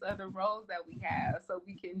all these other roles that we have, so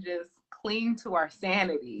we can just cling to our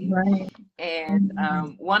sanity. Right. And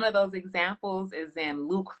one of those examples is in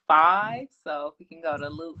Luke 5. So if we can go to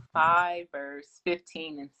Luke 5, verse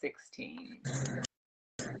 15 and 16.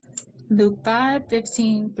 Luke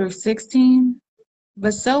 5:15 through 16.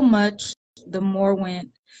 But so much the more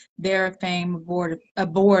went their fame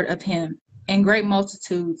aboard of him, and great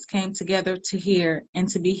multitudes came together to hear and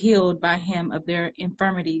to be healed by him of their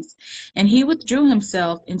infirmities. And he withdrew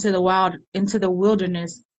himself into the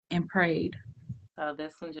wilderness and prayed. So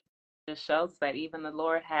this one just shows that even the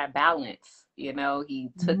Lord had balance. You know,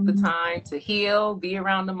 he took the Mhm. time to heal, be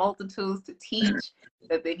around the multitudes, to teach,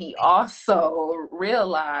 but then he also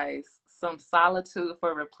realized some solitude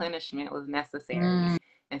for replenishment was necessary. Mm.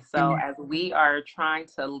 And so as we are trying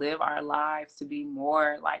to live our lives to be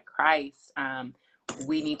more like Christ,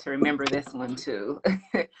 we need to remember this one too.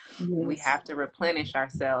 We Yes. have to replenish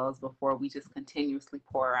ourselves before we just continuously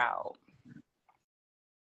pour out.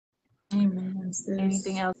 Amen,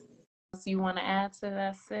 Anything sis. else you want to add to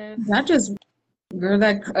that, sis? That just, girl,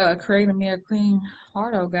 that created me a clean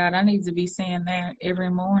heart, oh God. I need to be saying that every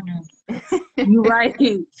morning. You right.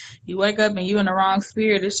 You wake up and you in the wrong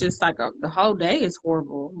spirit. It's just like the whole day is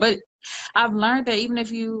horrible. But I've learned that even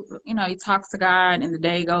if you talk to God and the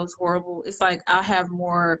day goes horrible, it's like I have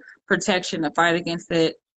more protection to fight against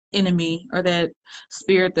that enemy or that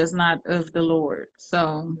spirit that's not of the Lord.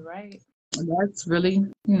 So You're right. that's really,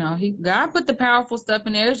 God put the powerful stuff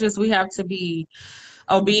in there. It's just we have to be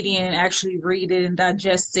obedient, actually read it and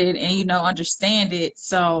digest it and, understand it.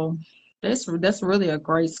 So that's really a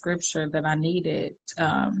great scripture that I needed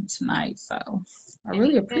tonight. So I And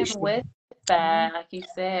really even appreciate with it. that, like you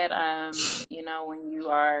said, when you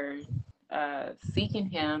are seeking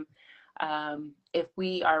Him, if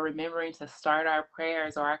we are remembering to start our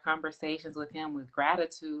prayers or our conversations with Him with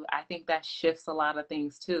gratitude, I think that shifts a lot of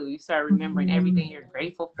things too. You start remembering everything Mhm. you're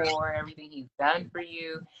grateful for, everything He's done for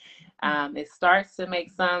you. It starts to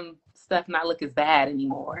make some stuff not look as bad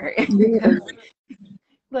anymore Yeah. because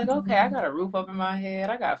like, okay, I got a roof over my head.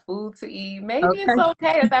 I got food to eat. Maybe it's Okay.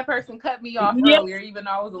 okay that person cut me off Yeah. earlier, even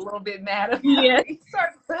though I was a little bit mad about Yeah. it. You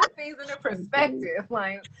start to put things into perspective.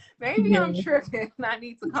 Like, maybe I'm Yeah. tripping. I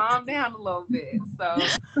need to calm down a little bit. So,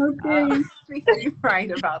 I Okay. think you're right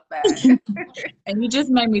about that. And you just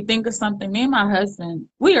made me think of something. Me and my husband,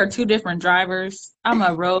 we are two different drivers. I'm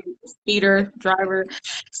a road speeder driver.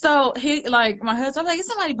 So my husband, I'm like, "Is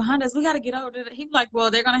somebody behind us? We got to get over there." He's like, well,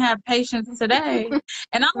 they're going to have patience today.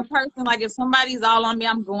 And I'm a person, like, if somebody's all on me,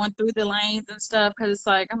 I'm going through the lanes and stuff. Cause it's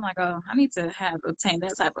like, I'm like, oh, I need to obtain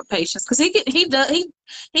that type of patience. Cause he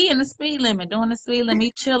in the speed limit, doing the speed limit,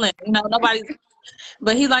 he chilling, nobody's,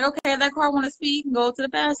 but he's like, okay, if that car want to speed, you can go to the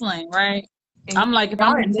fast lane. Right. And I'm like, if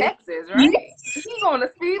I'm y'all in Texas, yeah. right? You going to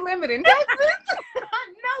speed limit in Texas?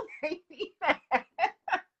 I know they need that.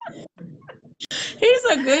 He's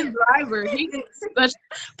a good driver.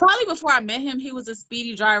 Probably before I met him, he was a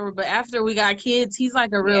speedy driver, but after we got kids, he's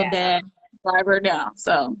like a real Yeah, dad driver now.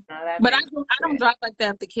 So, no, that but I makes don't sense. drive like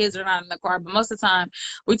that if the kids are not in the car. But most of the time,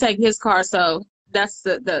 we take his car, so that's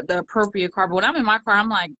the appropriate car. But when I'm in my car, I'm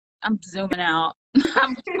like, I'm zooming out.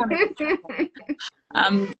 I'm trying to,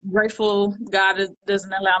 I'm grateful God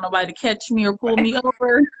doesn't allow nobody to catch me or pull me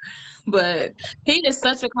over. But he is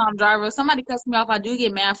such a calm driver. If somebody cuts me off, I do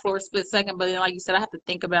get mad for a split second. But then, like you said, I have to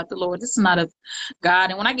think about the Lord. This is not of God.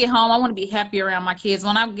 And when I get home, I want to be happy around my kids.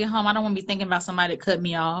 When I get home, I don't want to be thinking about somebody that cut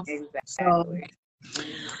me off. So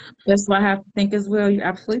Exactly. that's what I have to think as well. You're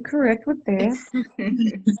absolutely correct with that.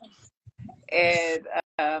 And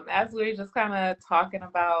as we are just kind of talking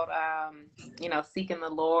about, seeking the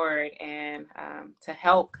Lord and to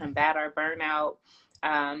help combat our burnout,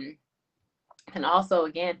 um, and also,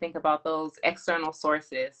 again, think about those external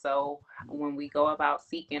sources. So when we go about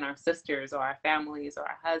seeking our sisters or our families or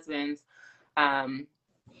our husbands, um,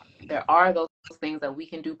 there are those things that we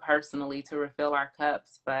can do personally to refill our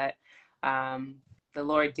cups, but um, the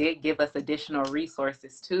Lord did give us additional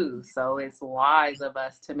resources too. So it's wise of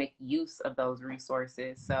us to make use of those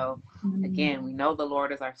resources. So again, we know the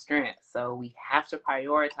Lord is our strength. So we have to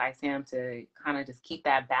prioritize Him to kind of just keep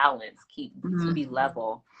that balance, to be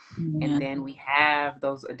level. And Yeah. then we have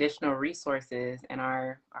those additional resources and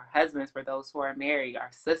our husbands, for those who are married, our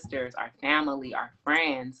sisters, our family, our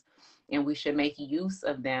friends, and we should make use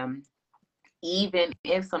of them, even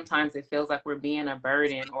if sometimes it feels like we're being a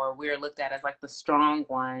burden or we're looked at as like the strong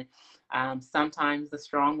one. Sometimes the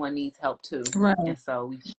strong one needs help too. Right. And so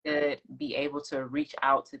we should be able to reach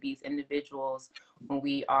out to these individuals when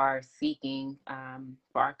we are seeking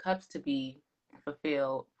for our cups to be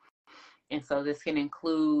fulfilled. And so this can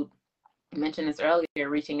include mentioned this earlier,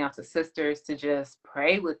 reaching out to sisters to just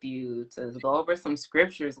pray with you, to go over some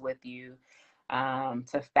scriptures with you,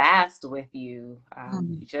 to fast with you,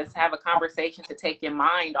 just have a conversation to take your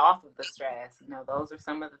mind off of the stress. You know, those are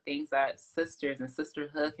some of the things that sisters and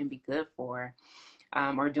sisterhood can be good for.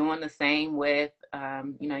 Or doing the same with,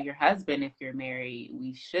 you know, your husband if you're married.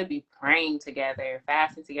 We should be praying together,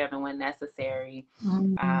 fasting together when necessary.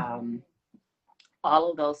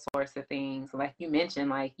 All of those sorts of things. Like you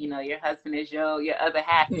mentioned, like, you know, your husband is your other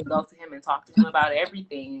half. You can go to him and talk to him about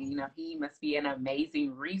everything. You know, he must be an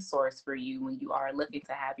amazing resource for you when you are looking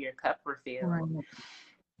to have your cup refilled. Right.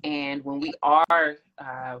 And when we are,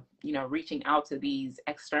 you know, reaching out to these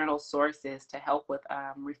external sources to help with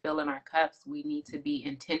refilling our cups, we need to be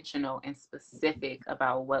intentional and specific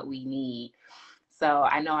about what we need. So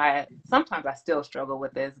I know sometimes I still struggle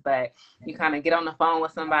with this, but you kind of get on the phone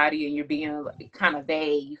with somebody and you're being kind of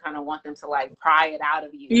vague. You kind of want them to like pry it out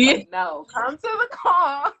of you. Yeah. Like, no, come to the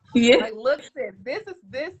call. Yeah. Like, look, sis, this is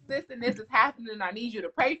this, and this is happening. I need you to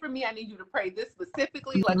pray for me. I need you to pray this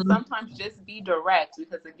specifically. Like, sometimes just be direct,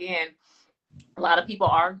 because again, a lot of people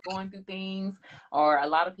are going through things, or a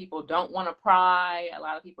lot of people don't want to pry. A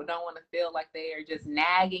lot of people don't want to feel like they are just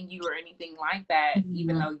nagging you or anything like that,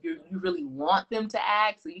 even though you really want them to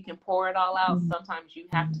act so you can pour it all out. Sometimes you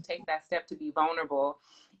have to take that step to be vulnerable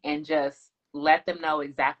and just let them know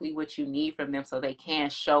exactly what you need from them so they can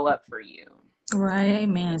show up for you. Right.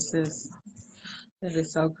 Amen, sis. That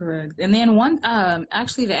is so correct. And then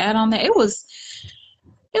actually to add on that,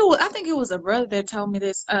 I think it was a brother that told me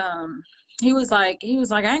this. He was like, I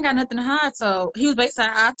ain't got nothing to hide. So he was basically,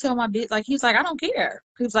 I tell my bitch, like, he was like, I don't care.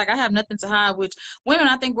 He was like, I have nothing to hide, which women,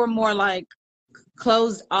 I think we're more like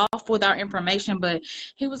closed off with our information. But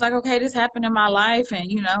he was like, okay, this happened in my life.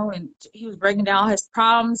 And, you know, and he was breaking down his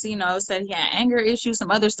problems, you know, said he had anger issues,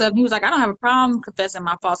 some other stuff. And he was like, I don't have a problem confessing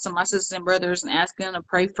my faults to my sisters and brothers and asking them to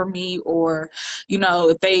pray for me, or, you know,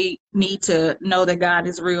 if they need to know that God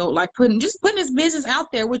is real, like putting his business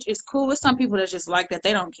out there, which is cool. With some people that's just like that.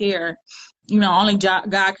 They don't care. You know, only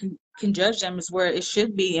God can judge them is where it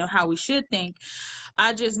should be and how we should think.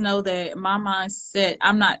 I just know that my mindset,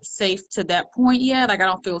 I'm not safe to that point yet. Like, I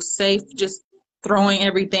don't feel safe just throwing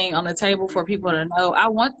everything on the table for people to know.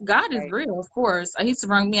 God is real, of course. He's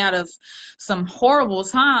bring me out of some horrible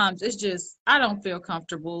times. It's just, I don't feel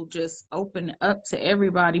comfortable just opening up to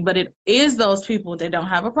everybody. But it is those people that don't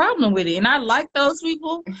have a problem with it. And I like those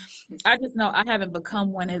people. I just know I haven't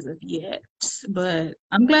become one as of yet. But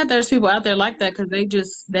I'm glad there's people out there like that,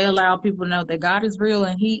 because they allow people to know that God is real,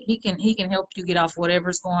 and he can help you get off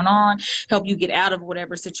whatever's going on, help you get out of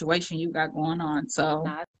whatever situation you got going on. So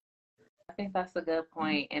I think that's a good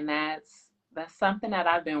point, and that's something that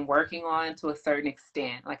I've been working on to a certain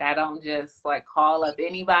extent. Like, I don't just like call up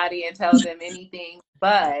anybody and tell them anything,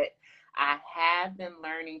 but I have been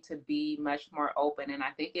learning to be much more open. And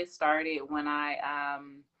I think it started when I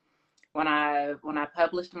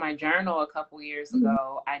published my journal a couple years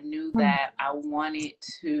ago. I knew that I wanted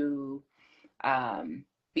to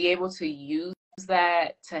be able to use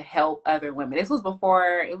that to help other women. This was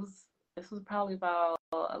probably about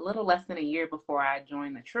a little less than a year before I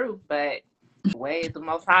joined the truth, but the way the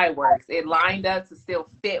Most High works, it lined up to still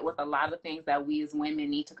fit with a lot of things that we as women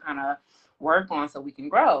need to kind of work on so we can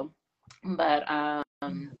grow. But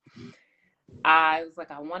I was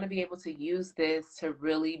like, I want to be able to use this to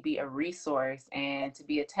really be a resource and to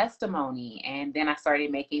be a testimony. And then I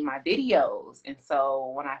started making my videos. And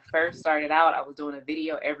so when I first started out, I was doing a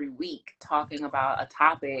video every week talking about a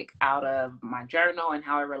topic out of my journal and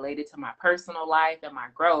how it related to my personal life and my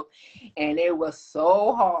growth. And it was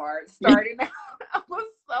so hard starting out. It was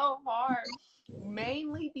so hard.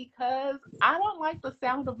 Mainly because I don't like the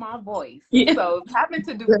sound of my voice. Yeah. So having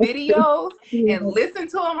to do videos and listen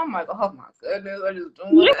to them, I'm like, oh my goodness, I'm just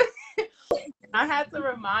doing it. I had to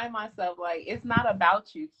remind myself, like, it's not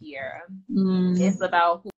about you, Kiera. It's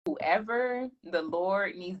about whoever the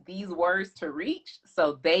Lord needs these words to reach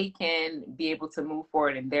so they can be able to move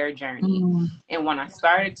forward in their journey. And when I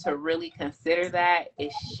started to really consider that,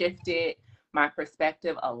 it shifted my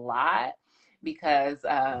perspective a lot, because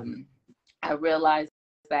I realized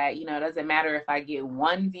that, you know, it doesn't matter if I get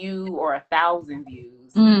 1 view or 1,000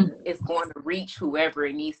 views, it's going to reach whoever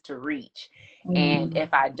it needs to reach. And if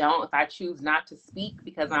I choose not to speak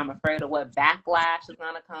because I'm afraid of what backlash is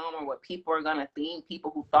going to come or what people are going to think, people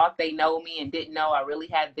who thought they know me and didn't know I really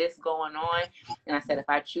had this going on. And I said, if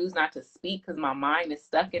I choose not to speak because my mind is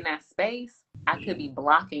stuck in that space, I could be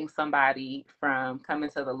blocking somebody from coming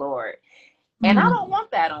to the Lord. And I don't want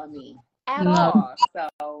that on me at all.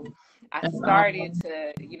 So I started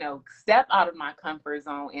to, you know, step out of my comfort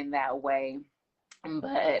zone in that way.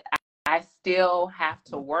 But I still have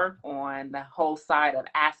to work on the whole side of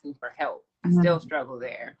asking for help. I still struggle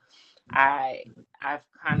there. I've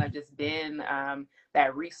kind of just been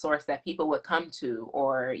that resource that people would come to,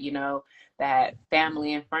 or that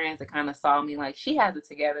family and friends that kind of saw me like, she has it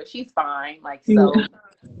together, she's fine, like, so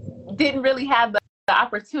didn't really have the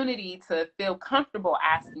opportunity to feel comfortable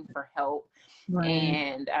asking for help.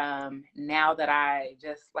 And now that I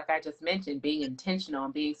just mentioned, being intentional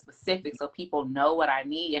and being specific so people know what I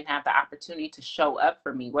need and have the opportunity to show up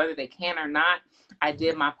for me, whether they can or not, I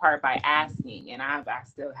did my part by asking, and I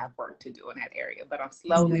still have work to do in that area, but I'm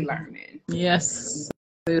slowly learning. Yes.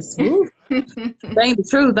 Saying the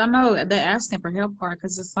truth. I know the asking for help part,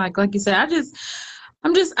 because it's like you said,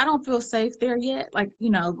 I don't feel safe there yet. Like,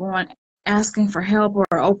 going asking for help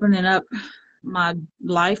or opening up my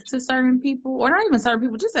life to certain people, or not even certain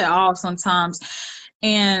people, just at all sometimes.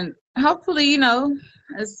 And hopefully,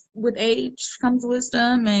 as with age comes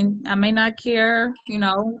wisdom, and I may not care,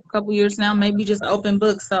 a couple years now, maybe just open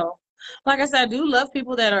book. So, like I said, I do love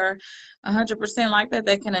people that are 100% like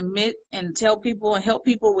that can admit and tell people and help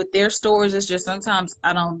people with their stories. It's just sometimes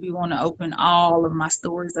I don't be want to open all of my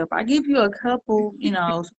stories up. I give you a couple,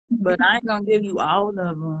 but I ain't gonna give you all of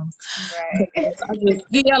them. Right. Like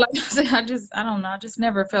I said, I don't know. I just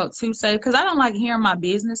never felt too safe, because I don't like hearing my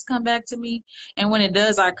business come back to me. And when it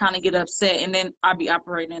does, I kind of get upset, and then I be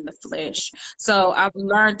operating in the flesh. So I've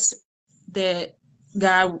learned that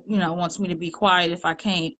God, wants me to be quiet if I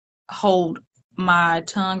can't hold my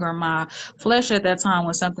tongue or my flesh at that time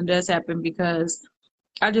when something does happen, because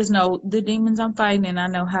I just know the demons I'm fighting, and I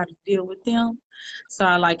know how to deal with them. So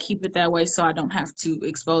I like keep it that way, so I don't have to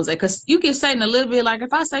expose it. Because you get Satan a little bit, like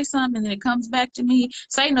if I say something and then it comes back to me,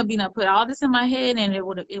 Satan will be put all this in my head, and it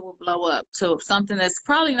will blow up to something that's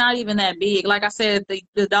probably not even that big. Like I said,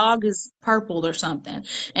 the dog is purple or something,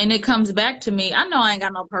 and it comes back to me. I know I ain't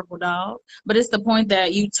got no purple dog, but it's the point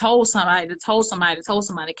that you told somebody,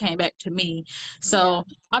 it came back to me. So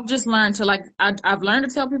I've just learned to I've learned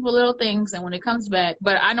to tell people little things, and when it comes back,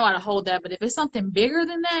 but I know how to hold that. But if it's something bigger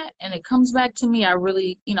than that and it comes back to me, I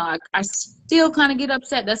really, I still kind of get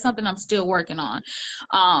upset. That's something I'm still working on.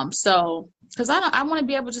 So because I want to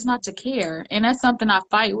be able just not to care, and that's something I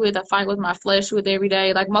fight with. I fight with my flesh with every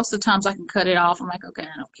day. Like most of the times I can cut it off. I'm like, okay,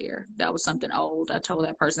 I don't care. That was something old. I told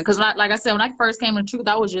that person, because like I said, when I first came to truth,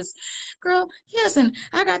 I was just, girl, yes, and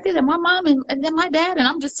I got this, and my mom, and then my dad, and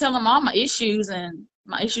I'm just telling them all my issues, and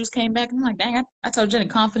my issues came back, and I'm like, dang, I told you in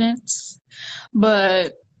confidence.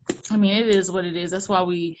 But I mean, it is what it is. That's why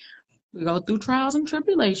we go through trials and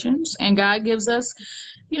tribulations, and God gives us,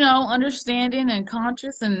 understanding and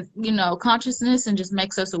consciousness, and just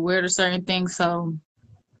makes us aware of certain things. So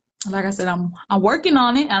like I said, I'm working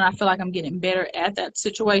on it, and I feel like I'm getting better at that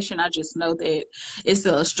situation. I just know that it's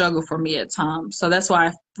still a struggle for me at times. So that's why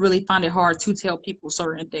I really find it hard to tell people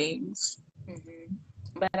certain things. Mm-hmm.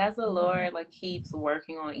 But as the Lord keeps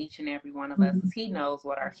working on each and every one of us, He knows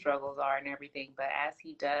what our struggles are and everything. But as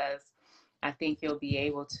He does, I think you'll be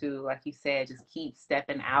able to, like you said, just keep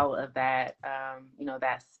stepping out of that,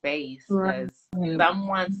 that space, because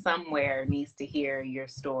someone somewhere needs to hear your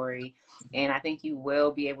story. And I think you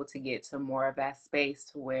will be able to get to more of that space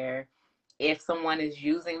to where if someone is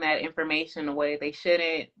using that information the way they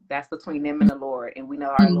shouldn't, that's between them and the Lord. And we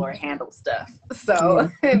know our Lord handles stuff. So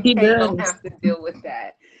He they does. don't have to deal with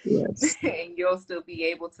that. Yes. And you'll still be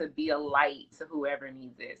able to be a light to whoever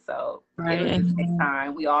needs it. So it'll Right. just take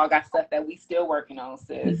time. We all got stuff that we still working on,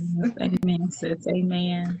 sis. Amen, sis.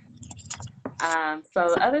 Amen.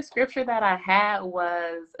 So the other scripture that I had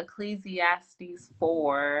was Ecclesiastes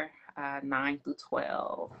 4, 9 through 12.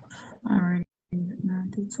 All right.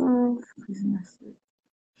 9 through 12.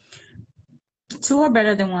 Two are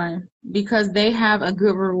better than one, because they have a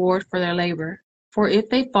good reward for their labor. For if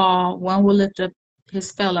they fall, one will lift up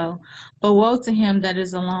his fellow. But woe to him that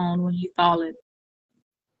is alone when he falleth.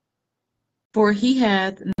 For he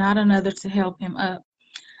hath not another to help him up.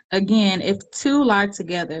 Again, if two lie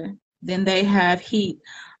together, then they have heat.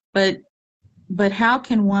 But how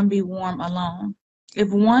can one be warm alone? If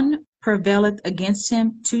one prevaileth against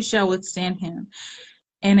him, two shall withstand him,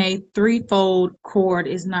 and a threefold cord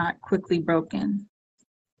is not quickly broken.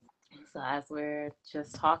 So as we're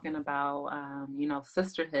just talking about,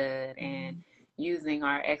 sisterhood and using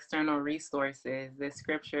our external resources, this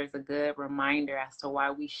scripture is a good reminder as to why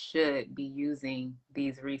we should be using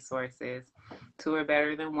these resources. Two are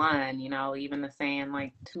better than one, even the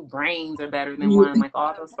saying two brains are better than one, like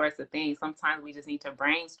all those sorts of things. Sometimes we just need to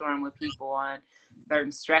brainstorm with people on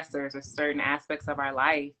certain stressors or certain aspects of our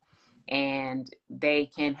life. and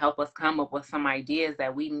they can help us come up with some ideas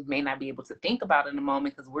that we may not be able to think about in the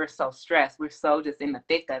moment because we're so stressed. We're so just in the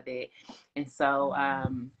thick of it. And so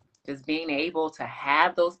just being able to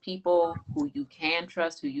have those people who you can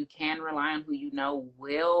trust, who you can rely on, who you know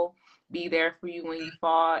will be there for you when you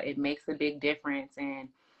fall, it makes a big difference. And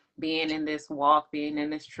being in this walk, being in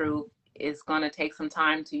this truth, it's going to take some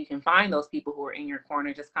time to you can find those people who are in your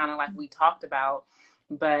corner, just kind of like we talked about,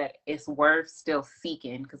 but it's worth still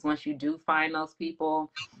seeking, because once you do find those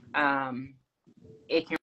people, it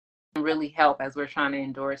can really help as we're trying to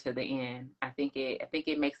endure to the end. I think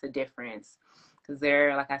it makes a difference, because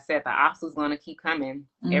there, like I said, the obstacle's going to keep coming.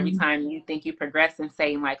 Every time you think you progress and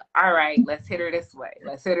saying like, all right, let's hit her this way,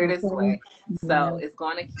 let's hit her this way. So it's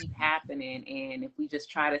going to keep happening, and if we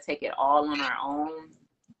just try to take it all on our own,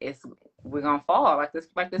 it's we're gonna fall, like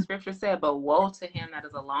the scripture said. But woe to him that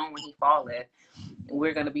is alone when he falleth.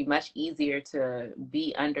 We're going to be much easier to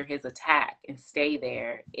be under his attack and stay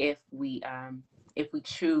there if we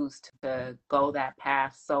choose to go that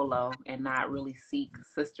path solo and not really seek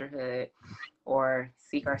sisterhood or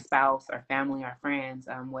seek our spouse, our family, our friends,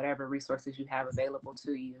 whatever resources you have available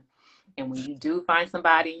to you. And when you do find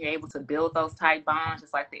somebody and you're able to build those tight bonds,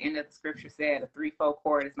 just like the end of the scripture said, a threefold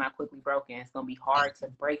cord is not quickly broken. It's going to be hard to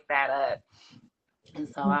break that up. And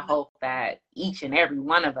so I hope that each and every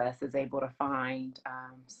one of us is able to find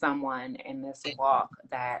someone in this walk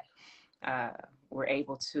that we're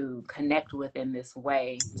able to connect with in this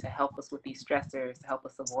way, to help us with these stressors, to help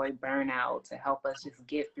us avoid burnout, to help us just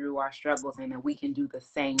get through our struggles, and that we can do the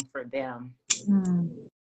same for them. Man,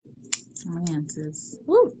 sis.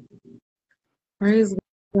 Woo. Praise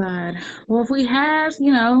God. Well, if we have,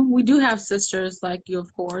 we do have sisters like you,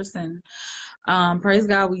 of course, and praise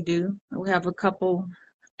God, we do. We have a couple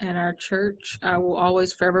at our church. I will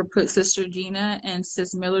always forever put Sister Gina and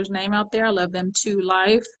Sis Miller's name out there. I love them to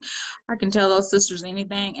life. I can tell those sisters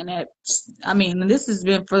anything. And this has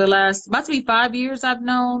been for the last, about to be 5 years I've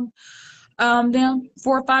known them,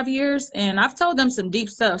 4 or 5 years. And I've told them some deep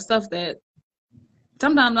stuff that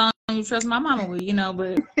sometimes I don't even trust my mama with,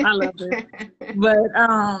 but I love her. But,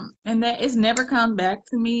 and that it's never come back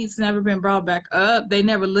to me. It's never been brought back up. They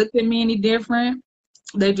never looked at me any different.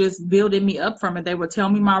 They just builded me up from it. They would tell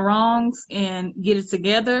me my wrongs and get it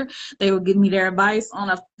together. They would give me their advice on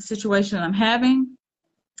a situation I'm having.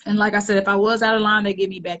 And like I said, if I was out of line, they get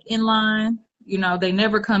me back in line. They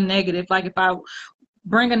never come negative. Like if I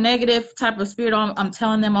bring a negative type of spirit on, I'm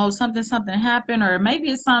telling them, oh, something happened, or maybe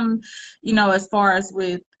it's some, as far as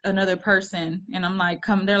with another person, and I'm like,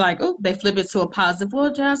 they're like, oh, they flip it to a positive.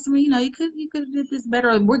 Well, Jasmine, you could have did this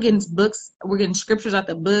better. We're getting scriptures out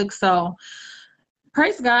the book. So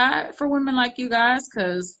praise God for women like you guys,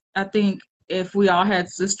 because I think if we all had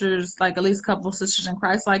sisters, like at least a couple of sisters in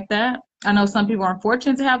Christ like that. I know some people are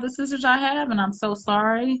unfortunate to have the sisters I have, and I'm so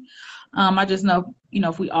sorry. I just know,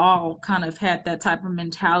 if we all kind of had that type of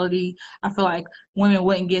mentality, I feel like women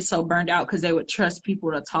wouldn't get so burned out because they would trust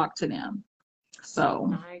people to talk to them.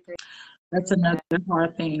 So I agree. that's another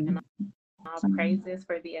hard thing. And all praises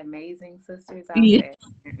for the amazing sisters out there.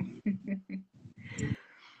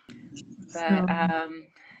 But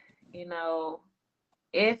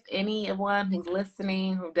if anyone who's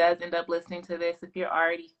listening, who does end up listening to this, if you're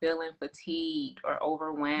already feeling fatigued or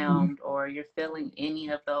overwhelmed, or you're feeling any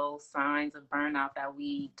of those signs of burnout that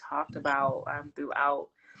we talked about throughout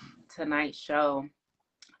tonight's show,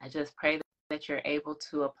 I just pray that you're able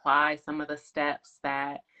to apply some of the steps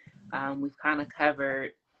that we've kind of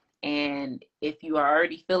covered. And if you are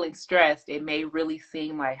already feeling stressed, it may really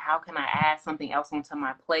seem like, how can I add something else onto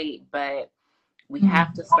my plate? But we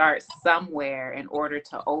have to start somewhere in order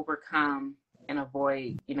to overcome and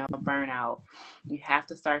avoid, burnout. You have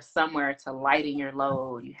to start somewhere to lighten your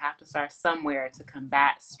load. You have to start somewhere to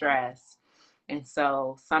combat stress. And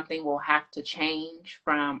so something will have to change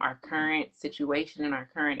from our current situation and our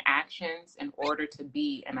current actions in order to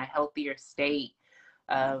be in a healthier state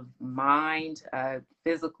of mind,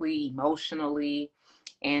 physically, emotionally,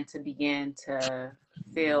 and to begin to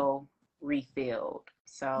feel refilled.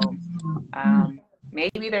 So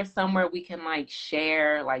maybe there's somewhere we can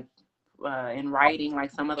share in writing,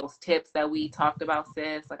 some of those tips that we talked about,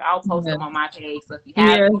 sis. I'll post them on my page. So if you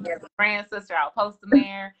have me as a friend, sister, I'll post them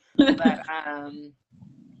there. But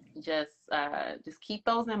just keep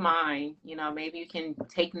those in mind. Maybe you can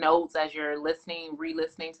take notes as you're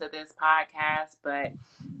re-listening to this podcast, but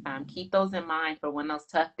keep those in mind for when those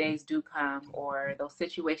tough days do come, or those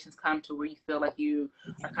situations come to where you feel like you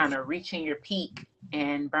are kind of reaching your peak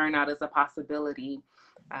and burnout is a possibility.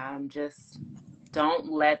 Just don't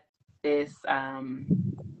let this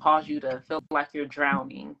cause you to feel like you're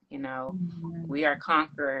drowning. You know, we are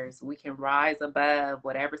conquerors. We can rise above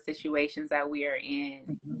whatever situations that we are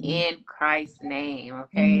in Christ's name.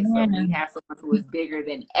 Okay. So we have someone who is bigger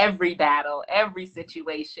than every battle, every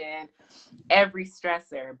situation, every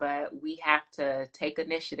stressor, but we have to take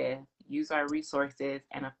initiative, use our resources,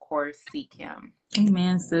 and of course, seek him.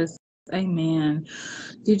 Amen, sis. Amen.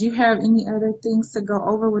 Did you have any other things to go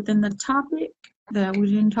over within the topic that we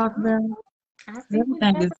didn't talk about? I think we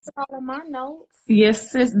covered all of my notes.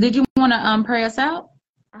 Yes, sis. Did you want to pray us out?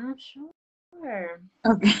 I'm sure.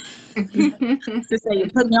 Okay. Sis say you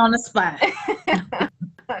put me on the spot.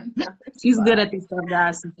 She's good at this stuff,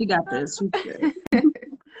 guys. She got this. She's good.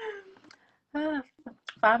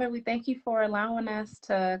 Father, we thank you for allowing us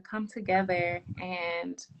to come together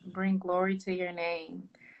and bring glory to your name.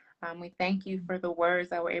 We thank you for the words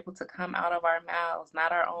that were able to come out of our mouths,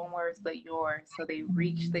 not our own words, but yours. So they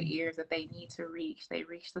reach the ears that they need to reach. They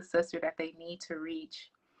reach the sister that they need to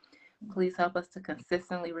reach. Please help us to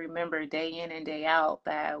consistently remember day in and day out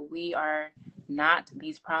that we are not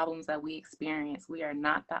these problems that we experience. We are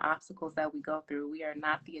not the obstacles that we go through. We are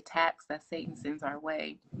not the attacks that Satan sends our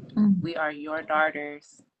way. We are your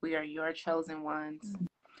daughters. We are your chosen ones.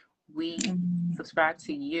 We subscribe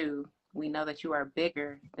to you. We know that you are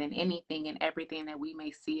bigger than anything and everything that we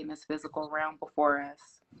may see in this physical realm before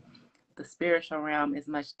us. The spiritual realm is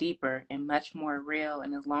much deeper and much more real.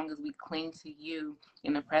 And as long as we cling to you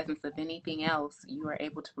in the presence of anything else, you are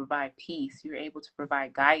able to provide peace. You're able to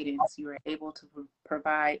provide guidance. You are able to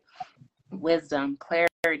provide wisdom,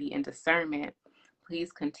 clarity, and discernment.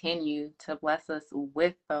 Please continue to bless us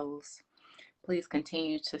with those. Please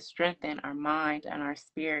continue to strengthen our mind and our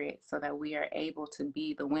spirit so that we are able to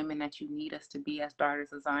be the women that you need us to be as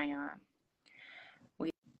daughters of Zion.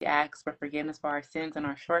 We ask for forgiveness for our sins and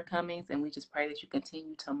our shortcomings, and we just pray that you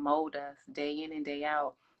continue to mold us day in and day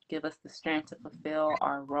out. Give us the strength to fulfill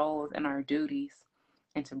our roles and our duties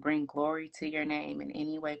and to bring glory to your name in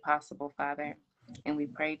any way possible, Father. And we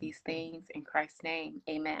pray these things in Christ's name.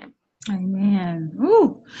 Amen. Amen.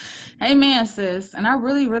 Ooh. Amen, sis. And I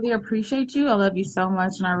really, really appreciate you. I love you so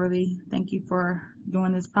much. And I really thank you for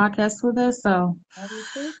doing this podcast with us. So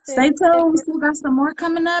stay tuned. We still got some more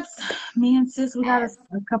coming up. Me and sis, we got a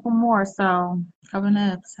couple more. So coming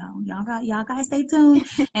up. So y'all guys stay tuned.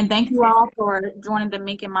 And thank you all for joining the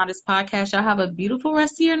Meek and Modest podcast. Y'all have a beautiful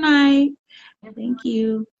rest of your night. Thank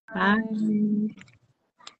you. Bye.